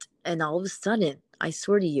shit. And all of a sudden, I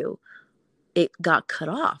swear to you, it got cut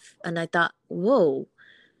off. And I thought, whoa,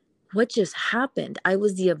 what just happened? I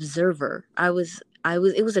was the observer. It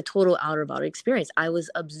was a total outer body experience. I was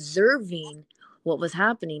observing what was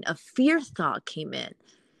happening. A fear thought came in,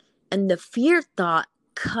 and the fear thought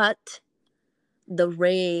cut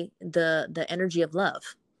the energy of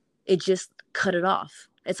love. It just cut it off.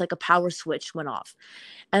 It's like a power switch went off.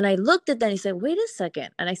 And I looked at that and I said, wait a second.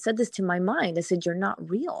 And I said this to my mind. I said, you're not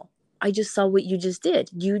real. I just saw what you just did.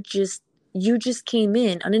 You just came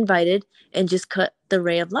in uninvited and just cut the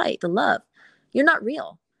ray of light, the love. You're not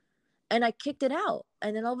real. And I kicked it out.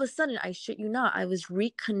 And then all of a sudden, I shit you not, I was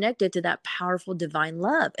reconnected to that powerful divine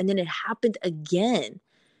love. And then it happened again.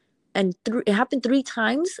 And it happened 3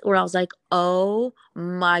 times where I was like, oh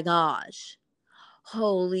my gosh,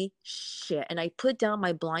 holy shit. And I put down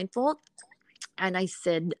my blindfold and I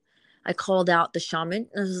called out the shaman.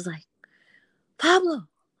 And I was like, Pablo,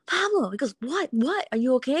 Pablo. He goes, what? Are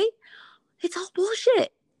you okay? It's all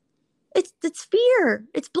bullshit. It's fear.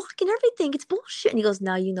 It's blocking everything. It's bullshit. And he goes,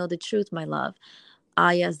 now you know the truth, my love.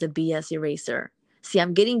 I as the BS eraser. See,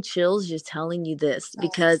 I'm getting chills just telling you this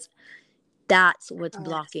because that's what's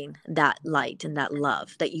blocking that light and that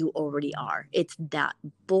love that you already are. It's that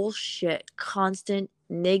bullshit, constant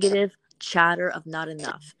negative chatter of not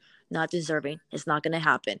enough, not deserving. It's not going to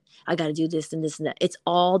happen. I got to do this and this and that. It's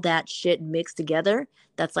all that shit mixed together.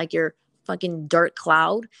 That's like your fucking dark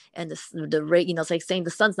cloud and the rate, it's like saying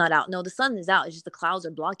the sun's not out. No, the sun is out. It's just the clouds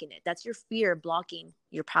are blocking it. That's your fear blocking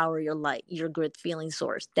your power, your light, your good feeling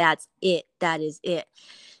source. That's it. That is it.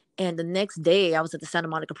 And the next day, I was at the Santa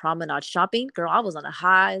Monica Promenade shopping. Girl, I was on a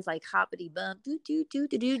high. It's like hoppity bump,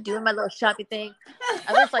 doing my little shopping thing.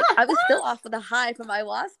 I was still off of the high from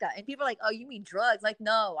ayahuasca. And people are like, oh, you mean drugs? Like,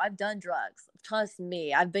 no, I've done drugs. Trust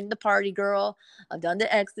me. I've been the party girl. I've done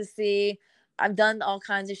the ecstasy. I've done all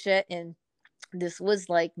kinds of shit. And this was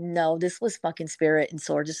like, no, this was fucking spirit and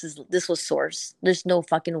source. This was source. There's no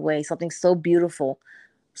fucking way something so beautiful,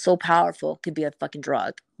 so powerful could be a fucking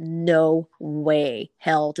drug. No way.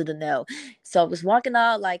 Hell to the no. So I was walking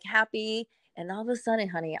out like happy, and all of a sudden,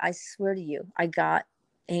 honey, I swear to you, I got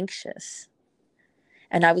anxious.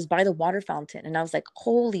 And I was by the water fountain, and I was like,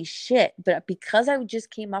 holy shit. But because I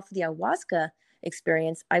just came off of the ayahuasca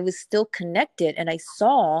experience, I was still connected, and I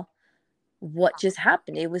saw what just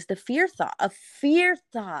happened. It was the fear thought. A fear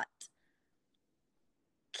thought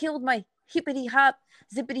killed my hippity hop,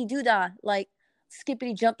 zippity doodah, like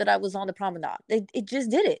skippity jump that I was on the promenade. It just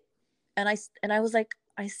did it. And I was like,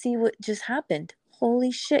 I see what just happened. Holy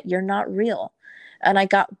shit, you're not real. And I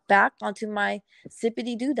got back onto my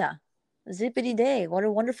zippity doodah. Zippity day. What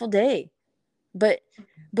a wonderful day. But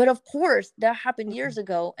of course that happened years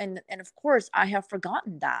ago, and of course I have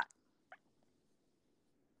forgotten that.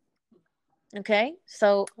 Okay?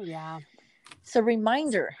 So Yeah. So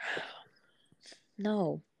reminder.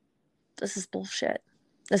 No. This is bullshit.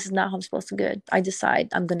 This is not how I'm supposed to good. I decide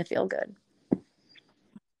I'm going to feel good.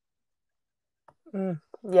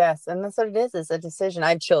 Yes, and that's what it is. It's a decision. I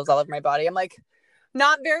have chills all over my body. I'm like,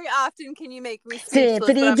 not very often can you make me speechless.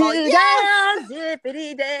 Zippity but I'm all, yes!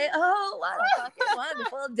 Zippity day. Oh, what a fucking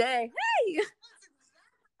wonderful day. Hey!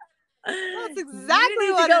 That's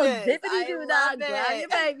exactly what it is. Zippity doo dah, grab your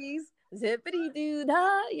babies. Zippity doo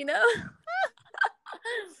dah,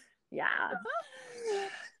 Yeah.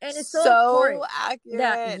 And it's so important accurate.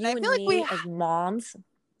 that you and me as moms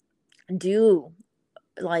do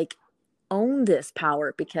like own this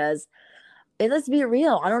power, because let's be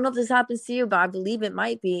real. I don't know if this happens to you, but I believe it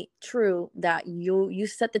might be true that you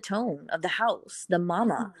set the tone of the house, the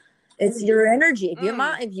mama. It's your energy. If you're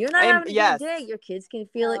not having a good day, your kids can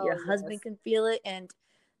feel it, your husband can feel it. And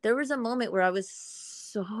there was a moment where I was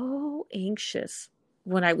so anxious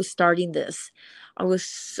when I was starting this.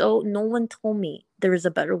 No one told me there was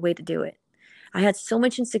a better way to do it. I had so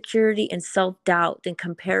much insecurity and self-doubt and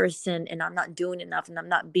comparison, and I'm not doing enough and I'm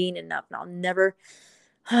not being enough and I'll never.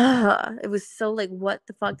 It was so like, what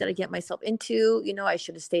the fuck did I get myself into? I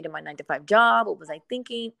should have stayed in my 9 to 5 job. What was I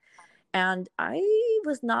thinking? And I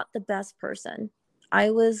was not the best person.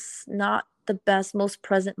 I was not the best, most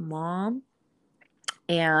present mom.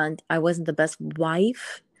 And I wasn't the best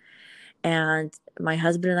wife. And my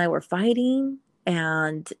husband and I were fighting.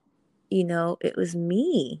 And, it was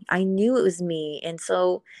me. I knew it was me. And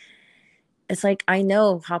so it's like, I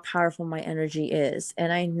know how powerful my energy is.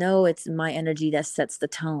 And I know it's my energy that sets the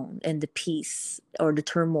tone and the peace or the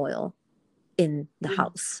turmoil in the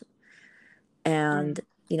house. And,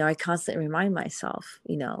 I constantly remind myself,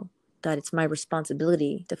 that it's my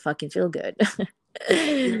responsibility to fucking feel good.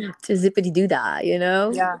 To zippity doo dah,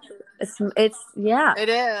 Yeah. It's yeah. It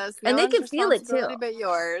is. And they can feel it too. But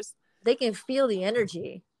yours. They can feel the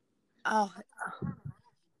energy. Oh.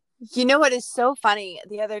 You know what is so funny?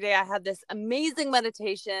 The other day I had this amazing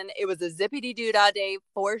meditation. It was a zippity doo dah day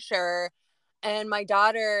for sure. And my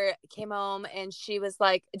daughter came home and she was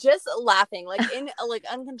like just laughing, like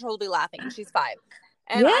uncontrollably laughing. And she's 5.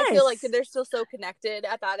 And I feel like they're still so connected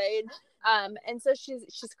at that age. And so she's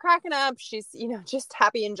cracking up. She's, just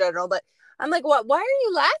happy in general. But I'm like, what? Why are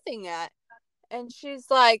you laughing at? And she's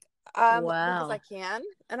like, because I can.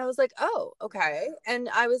 And I was like, oh, okay. And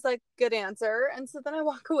I was like, good answer. And so then I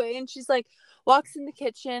walk away and she's like, walks in the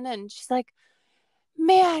kitchen and she's like,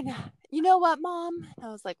 man, you know what, Mom? And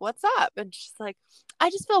I was like, what's up? And she's like, I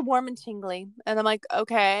just feel warm and tingly. And I'm like,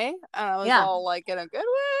 okay. And I was all like, in a good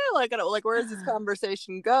way, like, where is this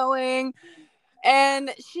conversation going?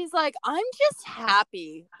 And she's like, I'm just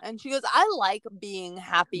happy. And she goes, I like being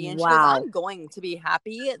happy. And she goes, I'm going to be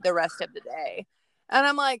happy the rest of the day. And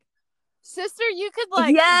I'm like, Sister, you could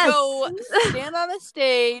like go stand on a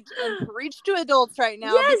stage and preach to adults right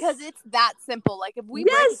now because it's that simple. Like if we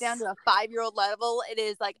break it down to a 5-year-old level, it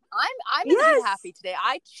is like I'm gonna be happy today.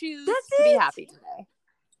 I choose to be happy today.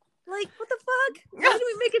 Like what the fuck? Why do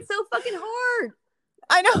we make it so fucking hard?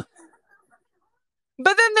 I know.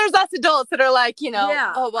 But then there's us adults that are like, you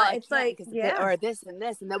know, oh well, it's like or this and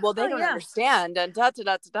this, and then well they don't understand and da da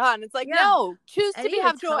da da da, and it's like no, choose to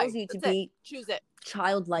have joy. Tells you to be choose it.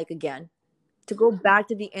 Childlike again, to go back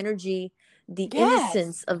to the energy, the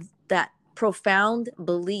innocence of that profound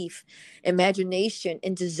belief, imagination,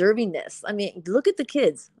 and deservingness. I mean, look at the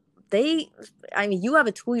kids. You have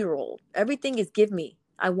a 2-year-old. Everything is give me.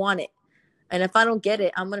 I want it. And if I don't get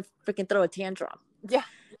it, I'm going to freaking throw a tantrum. Yeah.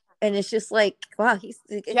 And it's just like, wow,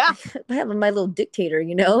 I have my little dictator,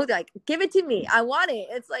 you know, like, give it to me. I want it.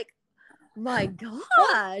 It's like, my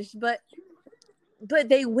gosh, but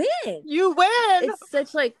they win. You win. It's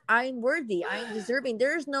such like, I'm worthy. I'm deserving.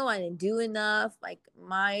 There's no, I didn't do enough. Like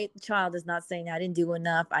my child is not saying I didn't do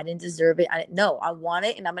enough. I didn't deserve it. No, I want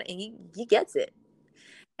it. And he gets it.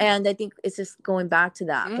 And I think it's just going back to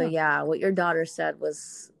that. But yeah, what your daughter said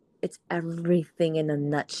was, it's everything in a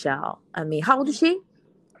nutshell. I mean, how old is she?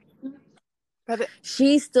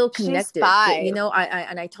 She's still connected. She's 5. You know,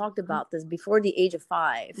 I talked about this before the age of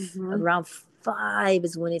 5. Around 5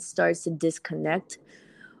 is when it starts to disconnect.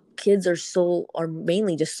 Kids are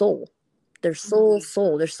mainly just soul. They're soul.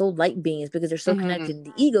 They're soul light beings because they're so connected.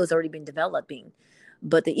 The ego's already been developing,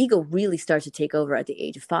 but the ego really starts to take over at the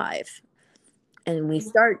age of 5. And we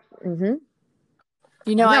start, you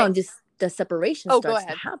know, just the separation starts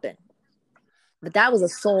to happen. But that was a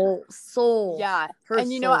soul. Yeah. Her and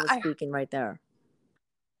soul was speaking right there.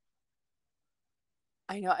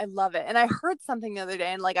 I know. I love it. And I heard something the other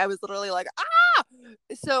day and like, I was literally like, ah!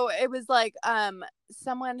 So it was like,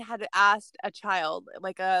 someone had asked a child,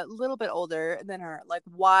 like a little bit older than her, like,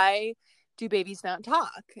 why do babies not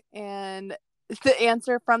talk? And the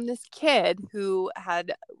answer from this kid who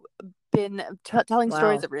had been telling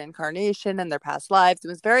stories of reincarnation and their past lives, it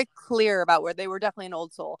was very clear about where they were definitely an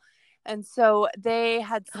old soul. And so they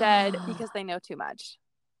had said, because they know too much.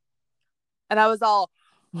 And I was all,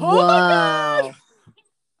 oh my God.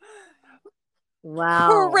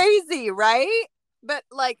 Wow. Crazy, right? But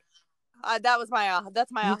like, that's my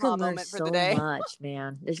aha moment for the day. So much,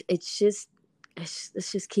 man. Let's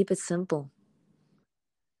just keep it simple.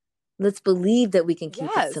 Let's believe that we can keep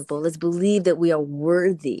it simple. Let's believe that we are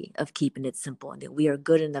worthy of keeping it simple and that we are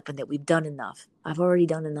good enough and that we've done enough. I've already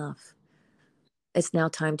done enough. It's now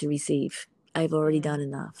time to receive. I've already done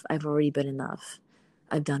enough. I've already been enough.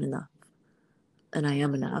 I've done enough. And I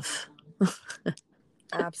am enough.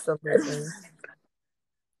 Absolutely.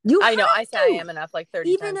 I know. I say I am enough like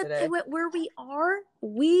 30 times a day. Even where we are,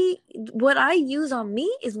 what I use on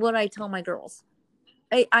me is what I tell my girls.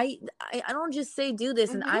 I don't just say do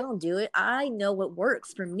this and I don't do it. I know what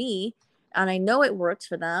works for me and I know it works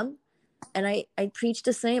for them. And I preach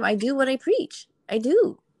the same. I do what I preach. I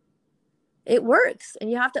do. It works. And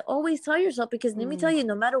you have to always tell yourself, because let me tell you,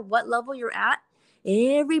 no matter what level you're at,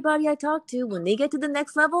 everybody I talk to, when they get to the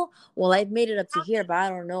next level, well, I've made it up to here, but I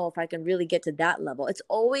don't know if I can really get to that level. It's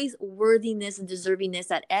always worthiness and deservingness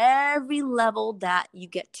at every level that you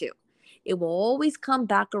get to. It will always come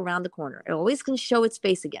back around the corner. It always can show its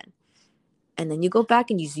face again. And then you go back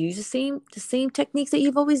and you use the same techniques that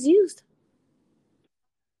you've always used.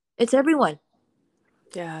 It's everyone.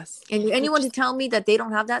 Yes. And anyone to tell me that they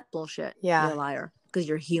don't have that, bullshit. Yeah. You're a liar, because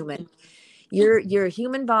you're human. You're a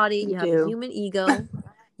human body. You have a human ego.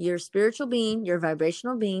 You're a spiritual being. You're a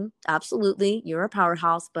vibrational being. Absolutely. You're a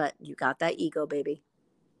powerhouse, but you got that ego, baby.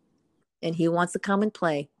 And he wants to come and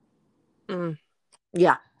play.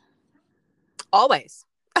 Yeah. Always.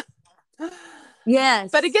 Yes.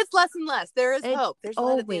 But it gets less and less. There is hope. There's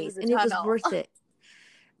always. And it was worth it.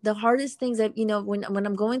 The hardest things that, when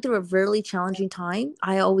I'm going through a really challenging time,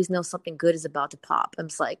 I always know something good is about to pop. I'm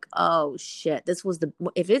just like, oh shit,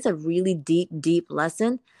 if it's a really deep, deep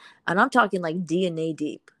lesson, and I'm talking like DNA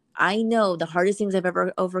deep, I know the hardest things I've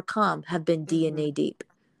ever overcome have been DNA deep,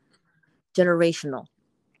 generational.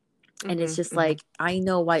 And it's just like, I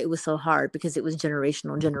know why it was so hard, because it was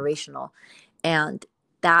generational. And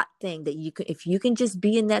that thing that if you can just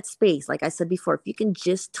be in that space, like I said before, if you can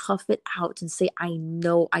just tough it out and say, I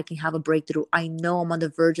know I can have a breakthrough. I know I'm on the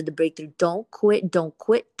verge of the breakthrough. Don't quit. Don't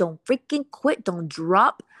freaking quit. Don't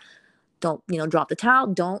drop the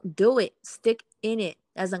towel. Don't do it. Stick in it,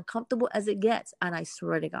 as uncomfortable as it gets. And I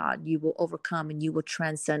swear to God, you will overcome and you will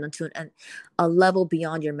transcend into a level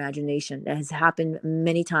beyond your imagination. That has happened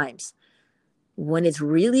many times. When it's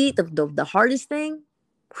really the hardest thing,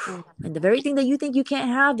 Mm. And the very thing that you think you can't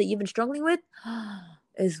have, that you've been struggling with,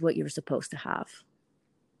 is what you're supposed to have.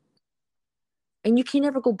 And you can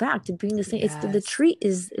never go back to being the same. It's the Yes. treat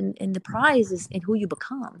is and the prize is in who you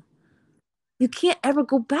become. You can't ever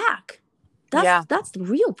go back. That's the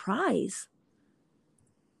real prize.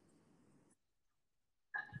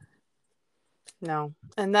 No.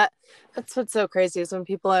 And that's what's so crazy is when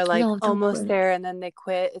people are like No, don't almost quit. there and then they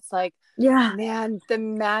quit. It's like, Yeah. man, the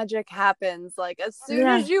magic happens. Like as soon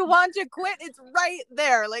Yeah. as you want to quit, it's right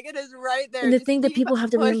there. Like it is right there. And the Just thing that keep people have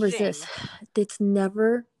to remember is pushing. this: it's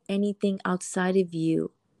never anything outside of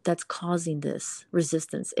you that's causing this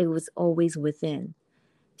resistance. It was always within.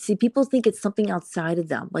 See, people think it's something outside of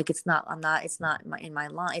them. Like it's not. It's not in my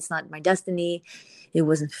line. It's not my destiny. It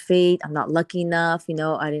wasn't fate. I'm not lucky enough.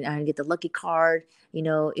 I didn't get the lucky card.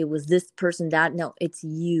 It was this person that. No, it's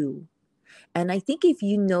you. And I think if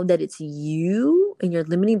you know that it's you and your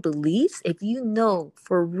limiting beliefs, if you know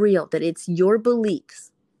for real that it's your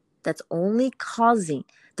beliefs that's only causing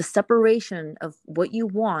the separation of what you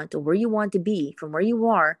want or where you want to be from where you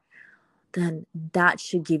are, then that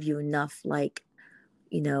should give you enough,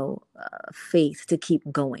 faith to keep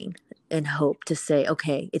going and hope to say,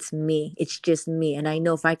 okay, it's me. It's just me. And I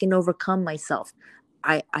know if I can overcome myself,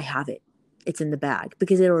 I have it. It's in the bag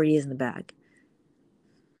because it already is in the bag.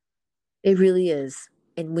 It really is.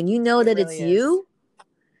 And when you know that it's you,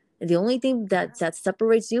 and the only thing that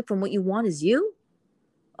separates you from what you want is you,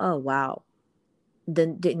 oh wow.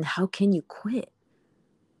 Then how can you quit?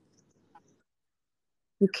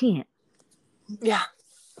 You can't. Yeah.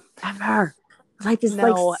 Ever. Life is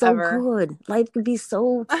No, so ever. good. Life can be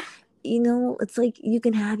so, it's like you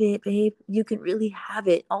can have it, babe. You can really have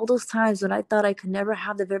it. All those times when I thought I could never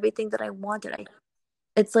have the very thing that I wanted,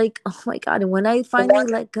 it's like, oh my God. And when I finally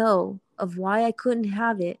let go of why I couldn't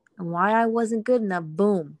have it and why I wasn't good enough,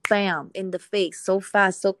 boom, bam, in the face, so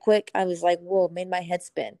fast, so quick. I was like, whoa, made my head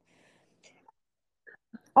spin.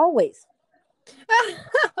 Always.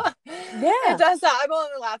 It does that. I'm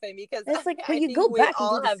only laughing because it's like, but I you think go we back and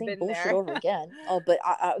all do the have same been bullshit there. over again. Oh, but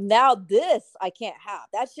now this I can't have.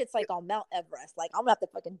 That shit's like on Mount Everest. Like I'm gonna have to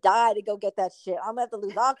fucking die to go get that shit. I'm gonna have to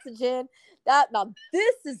lose oxygen.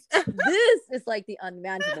 This is like the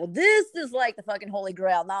unmanageable. This is like the fucking holy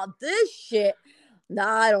grail. Now this shit. Nah,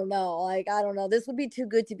 I don't know. Like, I don't know. This would be too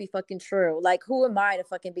good to be fucking true. Like, who am I to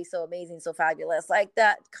fucking be so amazing, so fabulous? Like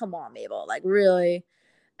that. Come on, Mabel. Like, really?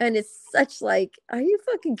 And it's such like, are you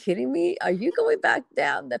fucking kidding me? Are you going back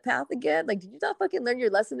down the path again? Like, did you not fucking learn your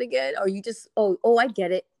lesson again? Or you just, I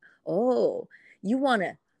get it. Oh, you want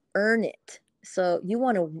to earn it. So you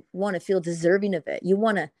want to feel deserving of it. You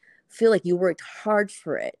want to feel like you worked hard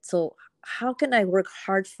for it. So how can I work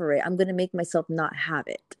hard for it? I'm going to make myself not have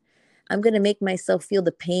it. I'm going to make myself feel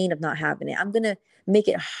the pain of not having it. I'm going to make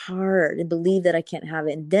it hard and believe that I can't have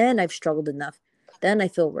it. And then I've struggled enough. Then I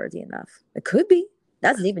feel worthy enough. It could be.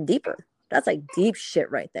 That's even deeper. That's like deep shit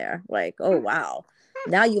right there. Like, oh, wow.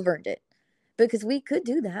 Now you've earned it. Because we could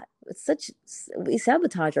do that. We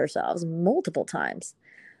sabotage ourselves multiple times,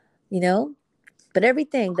 But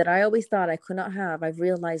everything that I always thought I could not have, I've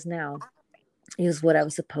realized now is what I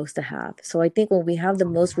was supposed to have. So I think when we have the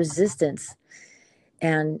most resistance,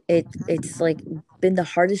 and it's like been the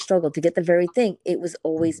hardest struggle to get the very thing, it was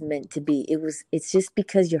always meant to be. It's just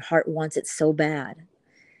because your heart wants it so bad.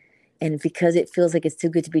 And because it feels like it's too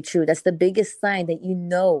good to be true, that's the biggest sign that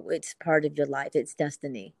it's part of your life. It's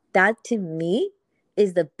destiny. That to me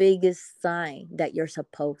is the biggest sign that you're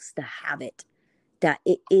supposed to have it, that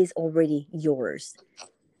it is already yours.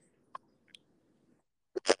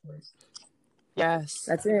 Yes.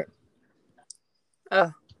 That's it.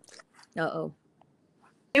 Oh. Uh-oh.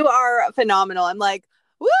 You are phenomenal. I'm like,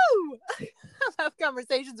 woo! I have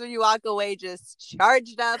conversations when you walk away just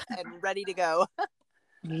charged up and ready to go.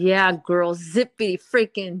 Yeah, girl, zippity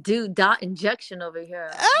freaking dot injection over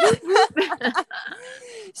here.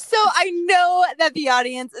 So I know that the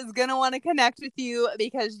audience is going to want to connect with you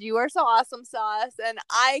because you are so awesome, Sauce. And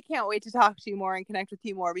I can't wait to talk to you more and connect with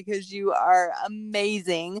you more because you are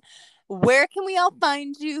amazing. Where can we all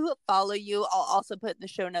find you, follow you? I'll also put in the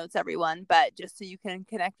show notes, everyone, but just so you can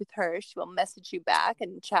connect with her, she will message you back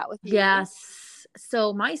and chat with you. Yes.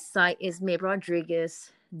 So my site is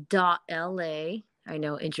mabrodriguez.la. I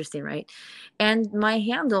know, interesting, right? And my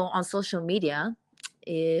handle on social media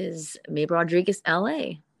is Mabel Rodriguez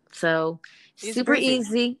LA. So super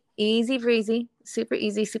easy breezy, super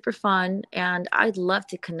easy, super fun. And I'd love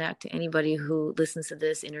to connect to anybody who listens to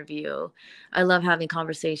this interview. I love having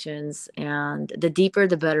conversations, and the deeper,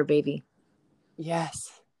 the better, baby.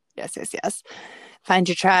 Yes. Find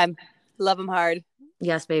your tribe. Love them hard.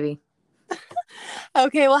 Yes, baby.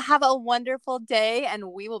 Okay, well, have a wonderful day,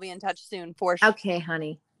 and we will be in touch soon for sure. Okay,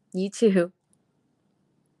 honey. You too.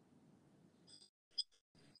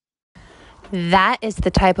 That is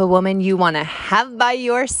the type of woman you want to have by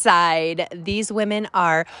your side. These women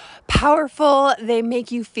are powerful. They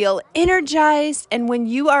make you feel energized. And when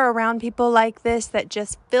you are around people like this that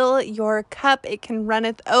just fill your cup, it can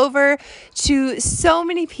runneth over to so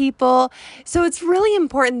many people. So it's really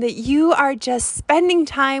important that you are just spending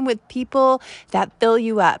time with people that fill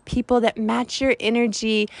you up, people that match your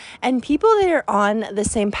energy, and people that are on the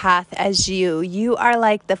same path as you. You are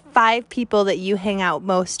like the 5 people that you hang out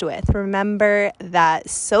most with. Remember that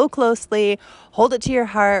so closely. Hold it to your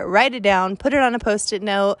heart, write it down, put it on a Post-it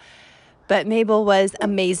note. But Mabel was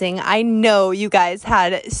amazing. I know you guys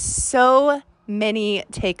had so many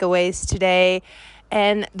takeaways today,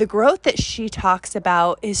 and the growth that she talks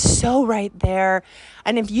about is so right there.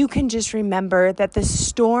 And if you can just remember that the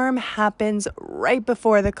storm happens right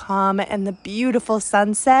before the calm and the beautiful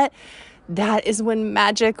sunset, that is when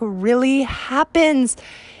magic really happens.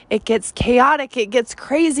 It gets chaotic, it gets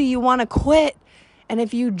crazy, you want to quit. And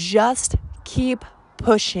if you just keep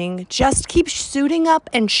pushing, just keep suiting up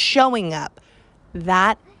and showing up,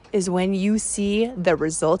 that is when you see the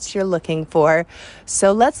results you're looking for.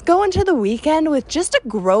 So let's go into the weekend with just a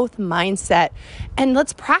growth mindset, and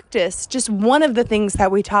let's practice just one of the things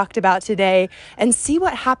that we talked about today and see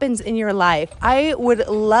what happens in your life. I would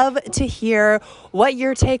love to hear what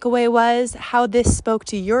your takeaway was, how this spoke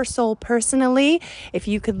to your soul personally. If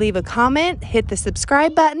you could leave a comment, hit the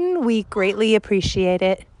subscribe button. We greatly appreciate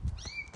it.